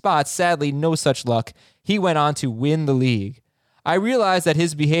empty spots. Sadly, no such luck. He went on to win the league. I realize that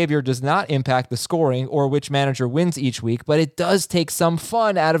his behavior does not impact the scoring or which manager wins each week, but it does take some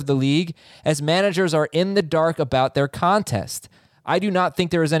fun out of the league as managers are in the dark about their contest. I do not think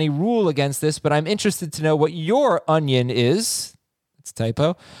there is any rule against this, but I'm interested to know what your onion is, it's a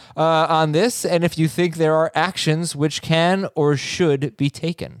typo, on this, and if you think there are actions which can or should be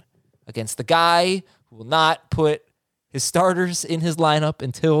taken against the guy who will not put his starters in his lineup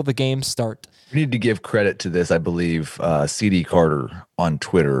until the games start. We need to give credit to this. I believe CD Carter on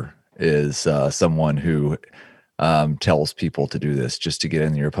Twitter is someone who tells people to do this just to get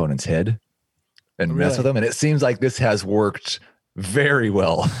in your opponent's head and mess with them. And it seems like this has worked very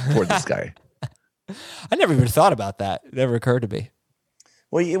well for this guy. I never even thought about that. It never occurred to me.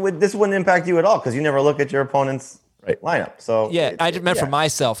 Well, this wouldn't impact you at all because you never look at your opponent's lineup. So yeah, I just meant for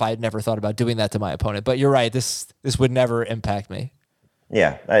myself. I had never thought about doing that to my opponent. But you're right. This would never impact me.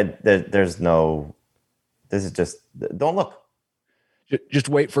 Yeah, there's no. This is just don't look. Just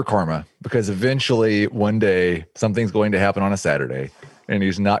wait for karma because eventually one day something's going to happen on a Saturday and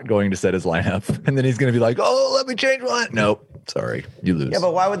he's not going to set his lineup and then he's going to be like, "Oh, let me change one." Nope, sorry, you lose. Yeah,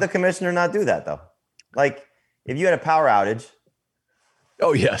 but why would the commissioner not do that though? Like, if you had a power outage.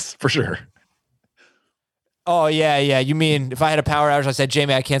 Oh yes, for sure. Oh yeah. You mean if I had a power outage, I said,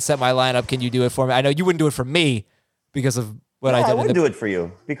 "Jamie, I can't set my lineup. Can you do it for me?" I know you wouldn't do it for me because of. I would do it for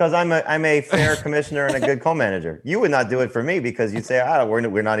you because I'm a fair commissioner and a good co-manager. You would not do it for me because you'd say,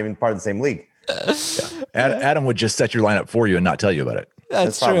 we're not even part of the same league. Yeah. Adam would just set your lineup for you and not tell you about it.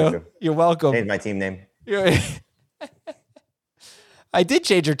 That's true. You're welcome. Change my team name. I did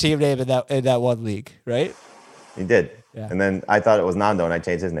change your team name in that one league, right? You did. Yeah. And then I thought it was Nando and I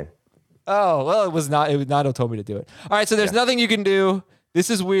changed his name. Oh, well, it was not. It was Nando told me to do it. All right, so there's nothing you can do. This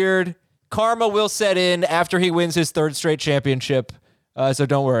is weird. Karma will set in after he wins his 3rd straight championship. So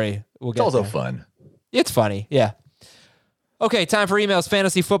don't worry. We'll get It's also there. fun. It's funny. Yeah. Okay, time for emails.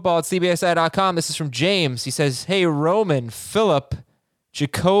 fantasyfootball@cbsi.com. This is from James. He says, "Hey, Roman, Phillip,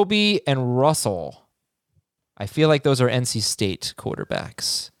 Jacoby, and Russell. I feel like those are NC State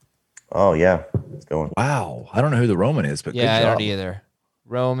quarterbacks." Oh, yeah. It's going. Wow. I don't know who the Roman is, but Yeah, good job. I don't either.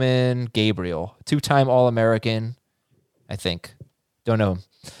 Roman Gabriel, 2-time All-American, I think. Don't know him.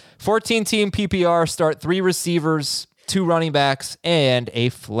 14-team PPR, start 3 receivers, 2 running backs, and a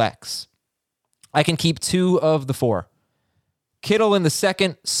flex. I can keep 2 of the 4. Kittle in the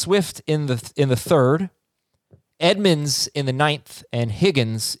 2nd, Swift in the 3rd, Edmonds in the 9th, and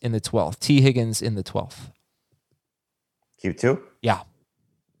Higgins in the 12th. T. Higgins in the 12th. Keep 2? Yeah.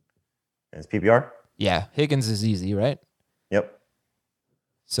 And it's PPR? Yeah. Higgins is easy, right? Yep.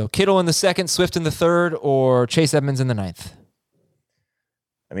 So Kittle in the 2nd, Swift in the 3rd, or Chase Edmonds in the 9th.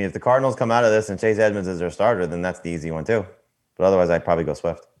 I mean, if the Cardinals come out of this and Chase Edmonds is their starter, then that's the easy one too. But otherwise, I'd probably go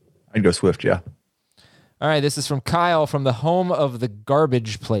Swift. I'd go Swift, yeah. All right, this is from Kyle from the home of the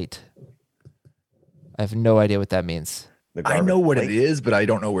garbage plate. I have no idea what that means. I know what it is, but I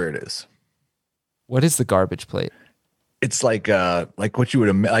don't know where it is. What is the garbage plate? It's like what you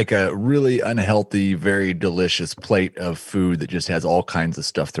would like a really unhealthy, very delicious plate of food that just has all kinds of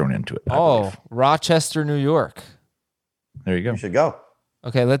stuff thrown into it. I believe. Rochester, New York. There you go. You should go.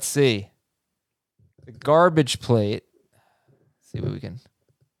 Okay, let's see. The garbage plate. Let's see what we can.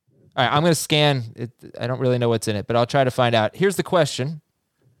 All right, I'm going to scan it. I don't really know what's in it, but I'll try to find out. Here's the question.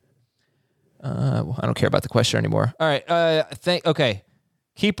 Well, I don't care about the question anymore. All right. Okay.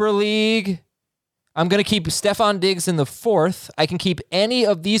 Keeper league. I'm going to keep Stephon Diggs in the 4th. I can keep any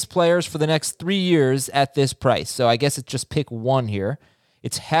of these players for the next 3 years at this price. So I guess it's just pick one here.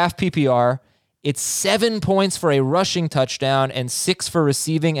 It's half PPR. It's 7 points for a rushing touchdown and 6 for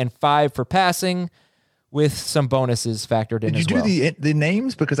receiving and 5 for passing, with some bonuses factored in as well. Did you do the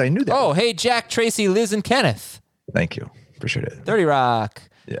names? Because I knew that. Oh, hey, Jack, Tracy, Liz, and Kenneth. Thank you. Appreciate it. 30 Rock.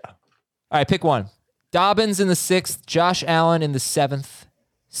 Yeah. All right, pick one. Dobbins in the 6th, Josh Allen in the 7th,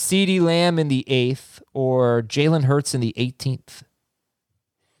 CeeDee Lamb in the 8th, or Jalen Hurts in the 18th.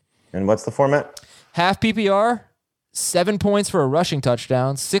 And what's the format? Half PPR, 7 points for a rushing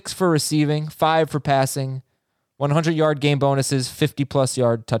touchdown, 6 for receiving, 5 for passing, 100-yard game bonuses, 50-plus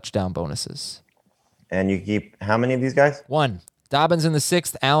yard touchdown bonuses. And you keep how many of these guys? 1. Dobbins in the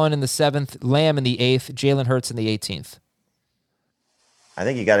 6th, Allen in the 7th, Lamb in the 8th, Jalen Hurts in the 18th. I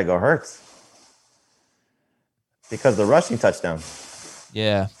think you got to go Hurts. Because the rushing touchdown.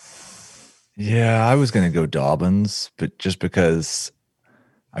 Yeah. Yeah, I was going to go Dobbins, but just because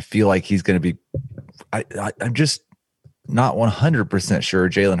I feel like he's going to be I'm just not 100% sure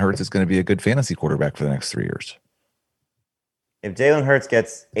Jalen Hurts is going to be a good fantasy quarterback for the next 3 years. If Jalen Hurts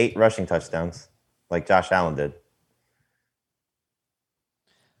gets 8 rushing touchdowns, like Josh Allen did.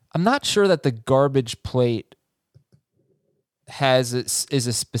 I'm not sure that the garbage plate is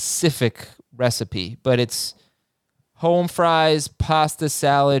a specific recipe, but it's home fries, pasta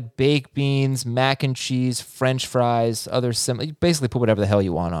salad, baked beans, mac and cheese, French fries, other similar. You basically put whatever the hell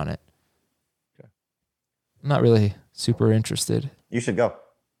you want on it. Okay. I'm not really super interested. You should go.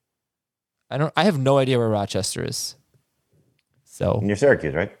 I have no idea where Rochester is. So And you're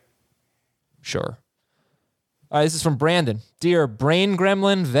Syracuse, right? Sure. All right, this is from Brandon. Dear brain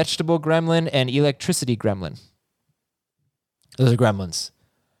gremlin, vegetable gremlin, and electricity gremlin. Those are gremlins.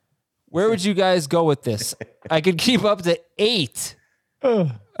 Where would you guys go with this? I could keep up to 8.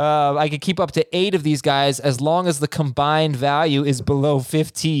 I could keep up to 8 of these guys as long as the combined value is below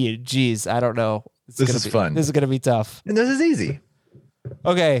 15. Jeez, I don't know. This is fun. This is going to be tough. And this is easy.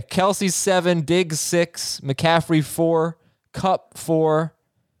 Okay, Kelsey 7, Diggs 6, McCaffrey 4, Kupp 4,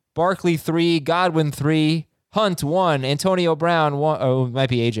 Barkley 3, Godwin 3, Hunt 1, Antonio Brown 1. Oh, it might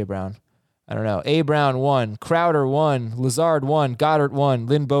be AJ Brown. I don't know. A Brown 1, Crowder 1, Lazard 1, Goddard 1,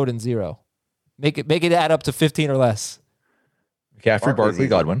 Lynn Bowden 0. Make it add up to 15 or less. McCaffrey, Barkley,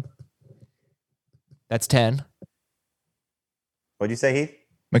 Godwin. That's 10. What'd you say, Heath?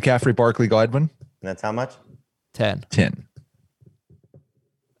 McCaffrey, Barkley, Godwin. And that's how much? 10. 10.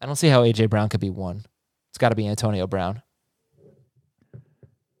 I don't see how AJ Brown could be 1. It's got to be Antonio Brown.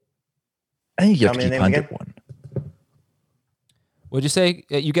 I think you have Tell to me keep the name Hunt again. at 1. What'd you say?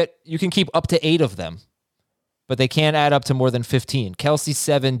 You can keep up to 8 of them, but they can't add up to more than 15. Kelsey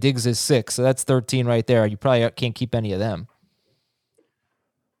 7, Diggs is 6, so that's 13 right there. You probably can't keep any of them.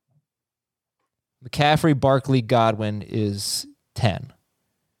 McCaffrey, Barkley, Godwin is 10.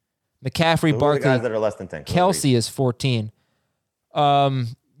 McCaffrey, So who are the Barkley, guys that are less than 10? Kelsey is 14.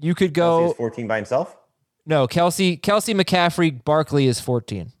 You could Kelsey go is 14 by himself? no Kelsey, McCaffrey, Barkley is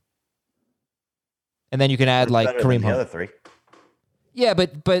 14, and then you can add like Better than Kareem the Hunt. other 3. Yeah,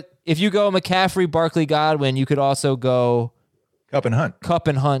 but if you go McCaffrey, Barkley, Godwin, you could also go Kupp and Hunt. Kupp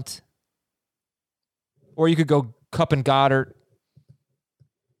and Hunt, or you could go Kupp and Goddard.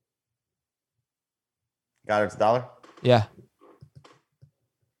 Goddard's $1 Yeah.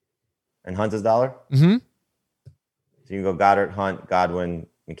 and Hunt's $1. Mm-hmm. So you can go Goddard, Hunt, Godwin,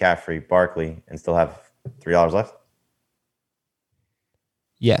 McCaffrey, Barkley, and still have $3 left.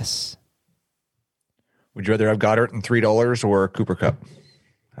 Yes. Would you rather have Goddard and $3 or Cooper Kupp?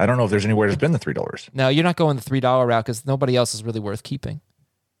 I don't know if there's anywhere to spend the $3. No, you're not going the $3 route because nobody else is really worth keeping.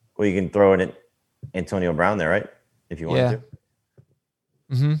 Well, you can throw in Antonio Brown there, right? If you wanted Yeah. to.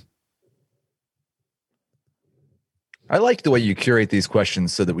 Mm-hmm. I like the way you curate these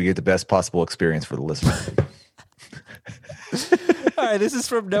questions so that we get the best possible experience for the listener. All right, this is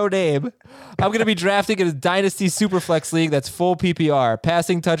from No Name. I'm going to be drafting in a Dynasty Superflex League that's full PPR.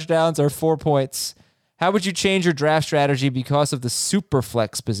 Passing touchdowns are 4 points. How would you change your draft strategy because of the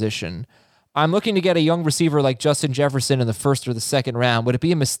Superflex position? I'm looking to get a young receiver like Justin Jefferson in the 1st or the 2nd round. Would it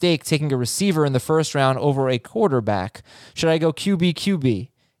be a mistake taking a receiver in the 1st round over a quarterback? Should I go QB?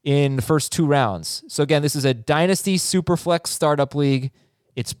 in the first 2 rounds. So again, this is a Dynasty Superflex startup league.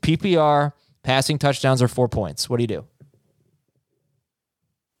 It's PPR. Passing touchdowns are 4 points. What do you do?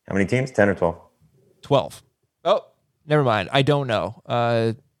 How many teams? 10 or 12? 12. Oh, never mind. I don't know.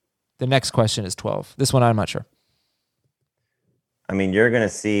 The next question is 12. This one I'm not sure. I mean, you're going to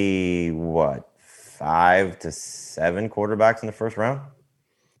see, 5 to 7 quarterbacks in the first round?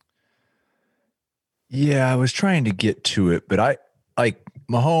 Yeah, I was trying to get to it, but I like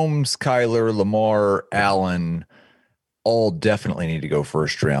Mahomes, Kyler, Lamar, Allen, all definitely need to go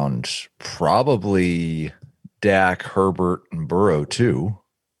first round. Probably Dak, Herbert, and Burrow too.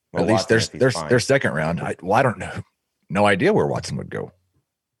 Well, At least Watson, their second round. I don't know. No idea where Watson would go.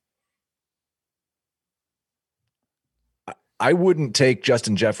 I wouldn't take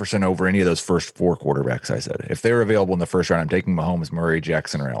Justin Jefferson over any of those first 4 quarterbacks I said. If they're available in the first round, I'm taking Mahomes, Murray,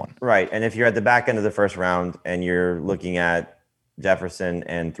 Jackson, or Allen. Right. And if you're at the back end of the first round and you're looking at Jefferson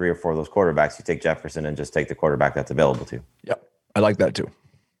and 3 or 4 of those quarterbacks, you take Jefferson and just take the quarterback that's available to you. Yep. I like that too.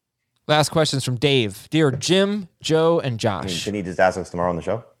 Last questions from Dave. Dear Jim, Joe, and Josh. Can you just ask us tomorrow on the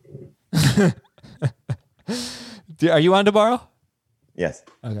show? Are you on tomorrow? Yes.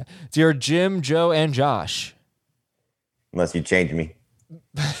 Okay. Dear Jim, Joe, and Josh. Unless you change me.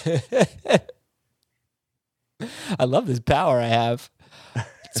 I love this power I have.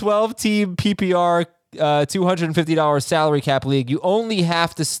 12-team PPR, $250 salary cap league. You only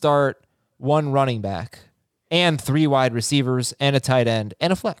have to start 1 running back and 3 wide receivers and a tight end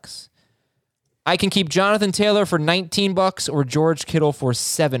and a flex. I can keep Jonathan Taylor for $19 or George Kittle for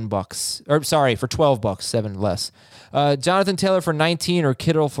 $7. Or sorry, for $12, 7 less. Jonathan Taylor for 19 or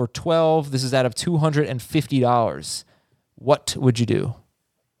Kittle for 12. This is out of $250. What would you do?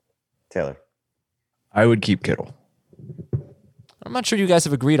 Taylor. I would keep Kittle. I'm not sure you guys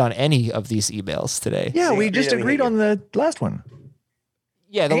have agreed on any of these emails today. Yeah, we just agreed on the last one.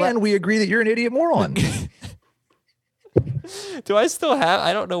 Yeah, and we agree that you're an idiot moron. Do I still have?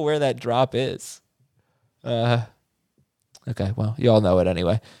 I don't know where that drop is. Okay, well, you all know it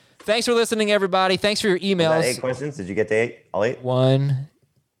anyway. Thanks for listening, everybody. Thanks for your emails. Was that 8 questions? Did you get to 8? All 8? 1,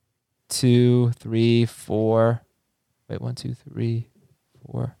 2, 3, 4. Wait, 1, 2, 3,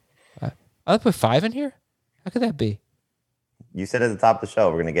 4, 5. I'll put 5 in here? How could that be? You said at the top of the show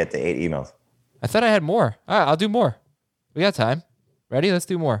we're going to get to 8 emails. I thought I had more. All right, I'll do more. We got time. Ready? Let's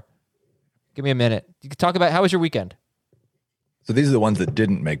do more. Give me a minute. You can talk about how was your weekend? So these are the ones that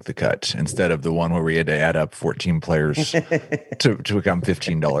didn't make the cut instead of the one where we had to add up 14 players to become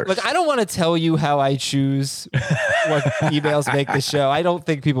 $15. Look, I don't want to tell you how I choose what emails make the show. I don't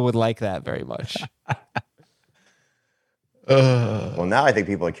think people would like that very much. Well, now I think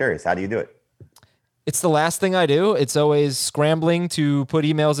people are curious. How do you do it? It's the last thing I do. It's always scrambling to put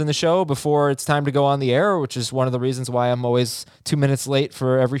emails in the show before it's time to go on the air, which is one of the reasons why I'm always 2 minutes late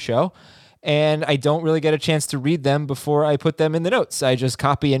for every show. And I don't really get a chance to read them before I put them in the notes. I just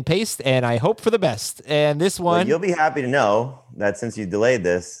copy and paste, and I hope for the best. And this one... Well, you'll be happy to know that since you delayed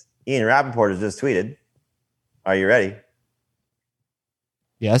this, Ian Rappaport has just tweeted. Are you ready?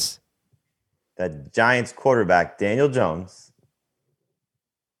 Yes. That Giants quarterback, Daniel Jones...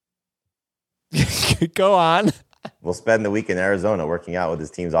 Go on. will spend the week in Arizona working out with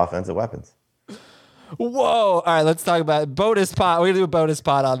his team's offensive weapons. Whoa. All right, let's talk about it. Bonus pot. We're going to do a bonus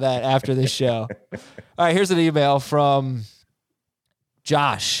pot on that after this show. All right, here's an email from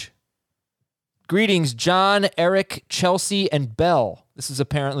Josh. Greetings, John, Eric, Chelsea, and Bell. This is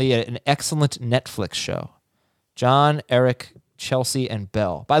apparently an excellent Netflix show. John, Eric, Chelsea, and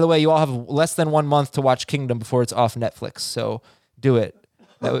Bell. By the way, you all have less than 1 month to watch Kingdom before it's off Netflix, so do it.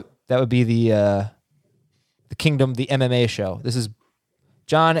 That would be the Kingdom, the MMA show. This is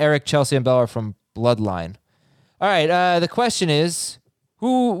John, Eric, Chelsea, and Bell are from Bloodline. All right, the question is,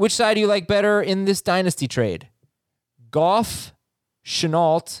 which side do you like better in this dynasty trade? Goff,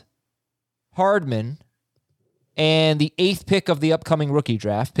 Chenault, Hardman, and the 8th pick of the upcoming rookie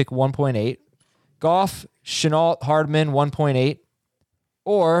draft, pick 1.8. Goff, Chenault, Hardman, 1.8.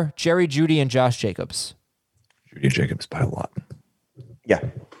 Or Jerry Jeudy and Josh Jacobs. Jeudy Jacobs by a lot. Yeah.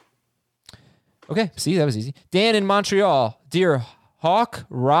 Okay, see, that was easy. Dan in Montreal. Dear Hawk,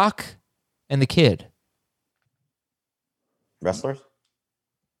 Rock, and the Kid. Wrestlers?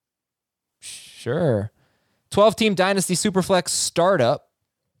 Sure. 12-team Dynasty Superflex startup.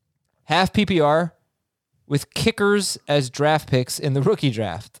 Half PPR with kickers as draft picks in the rookie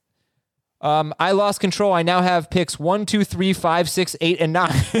draft. I lost control. I now have picks 1, 2, 3, 5, 6, 8, and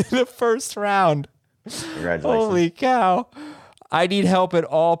 9 in the first round. Congratulations. Holy cow. I need help at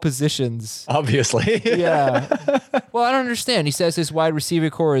all positions. Obviously. Yeah. Well, I don't understand. He says his wide receiver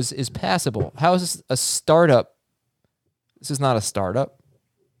core is passable. How is this a startup? This is not a startup.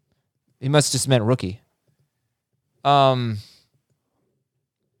 He must just meant rookie. Okay,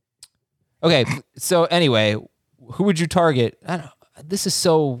 so anyway, who would you target? I don't. This is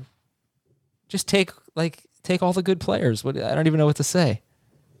so. Just take all the good players. I don't even know what to say.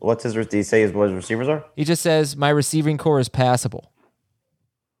 What's his? Did he say what his receivers are? He just says my receiving core is passable.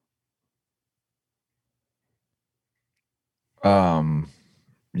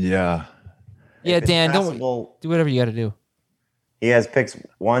 Yeah. Yeah, Dan, passable, don't do whatever you got to do. He has picks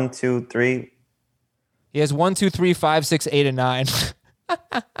 1, 2, 3. He has 1, 2, 3, 5, 6, 8, and 9.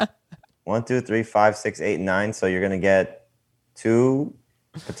 1, 2, 3, 5, 6, 8, and 9. So you're going to get 2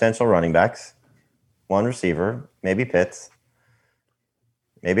 potential running backs, 1 receiver, maybe Pitts,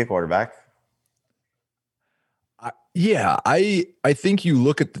 maybe a quarterback. I think you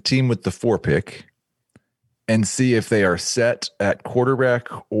look at the team with the 4 pick and see if they are set at quarterback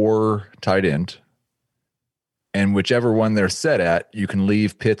or tight end. And whichever one they're set at, you can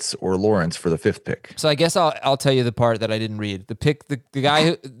leave Pitts or Lawrence for the 5th pick. So I guess I'll tell you the part that I didn't read. The pick, the guy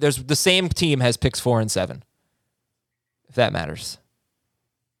who there's the same team has picks 4 and 7. If that matters.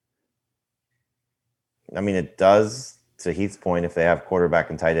 I mean, it does, to Heath's point, if they have quarterback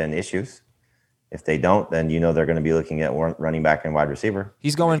and tight end issues. If they don't, then you know they're going to be looking at running back and wide receiver.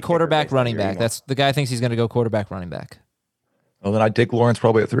 He's going quarterback, running back. That's the guy thinks he's going to go quarterback, running back. Well, then I'd take Lawrence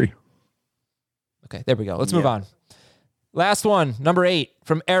probably at 3. Okay, there we go. Let's move on. Last one, number 8,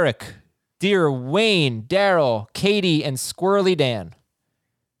 from Eric. Dear Wayne, Daryl, Katie, and Squirrely Dan.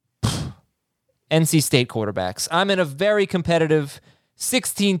 NC State quarterbacks. I'm in a very competitive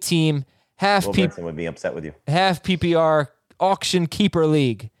 16-team, Will Benson would be upset with you. half PPR auction keeper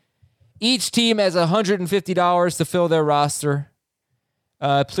league. Each team has $150 to fill their roster.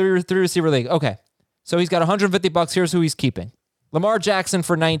 3 receiver league. Okay, so he's got $150. Here's who he's keeping. Lamar Jackson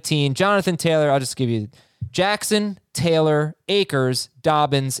for 19. Jonathan Taylor, I'll just give you Jackson, Taylor, Akers,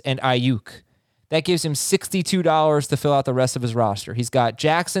 Dobbins, and Ayuk. That gives him $62 to fill out the rest of his roster. He's got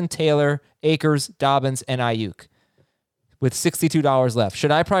Jackson, Taylor, Akers, Dobbins, and Ayuk with $62 left.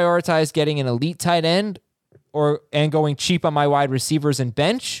 Should I prioritize getting an elite tight end and going cheap on my wide receivers and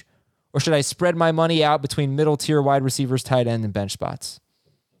bench? Or should I spread my money out between middle tier wide receivers, tight end, and bench spots?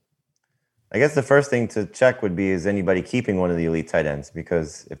 I guess the first thing to check would be, is anybody keeping one of the elite tight ends?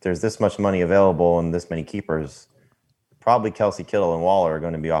 Because if there's this much money available and this many keepers, probably Kelsey, Kittle, and Waller are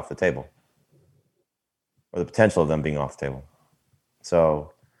going to be off the table, or the potential of them being off the table.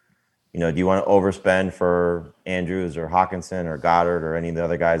 So, do you want to overspend for Andrews or Hawkinson or Goddard or any of the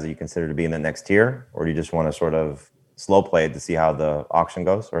other guys that you consider to be in the next tier? Or do you just want to sort of slow play it to see how the auction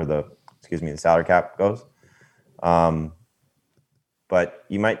goes, or the salary cap goes? But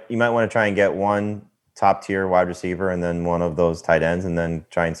you might want to try and get one top tier wide receiver and then one of those tight ends, and then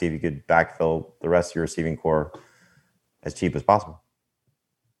try and see if you could backfill the rest of your receiving core as cheap as possible.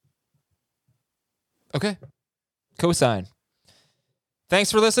 Okay. Cosign. Thanks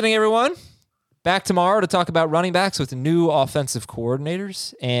for listening, everyone. Back tomorrow to talk about running backs with new offensive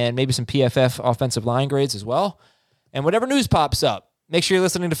coordinators and maybe some PFF offensive line grades as well. And whatever news pops up, make sure you're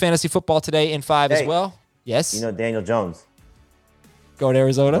listening to Fantasy Football Today in 5 as well. Yes. Daniel Jones. Go to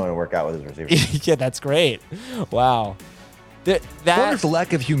Arizona. Going to work out with his receivers. Yeah, that's great. Wow. I wonder if the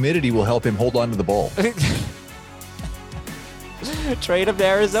lack of humidity will help him hold on to the ball. Trade him to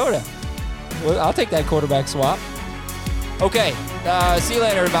Arizona. Well, I'll take that quarterback swap. Okay. See you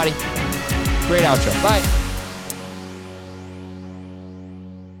later, everybody. Great outro. Bye.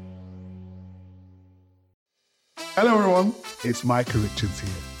 Hello everyone, it's Micah Richards here.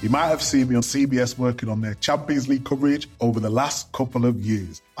 You might have seen me on CBS working on their Champions League coverage over the last couple of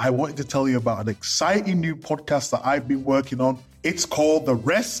years. I wanted to tell you about an exciting new podcast that I've been working on. It's called The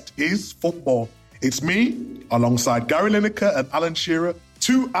Rest is Football. It's me, alongside Gary Lineker and Alan Shearer,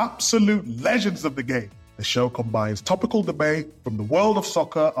 2 absolute legends of the game. The show combines topical debate from the world of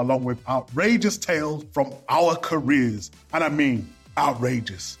soccer along with outrageous tales from our careers. And I mean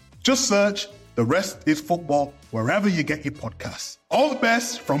outrageous. Just search The Rest is Football wherever you get your podcasts. All the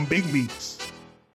best from Big Meats.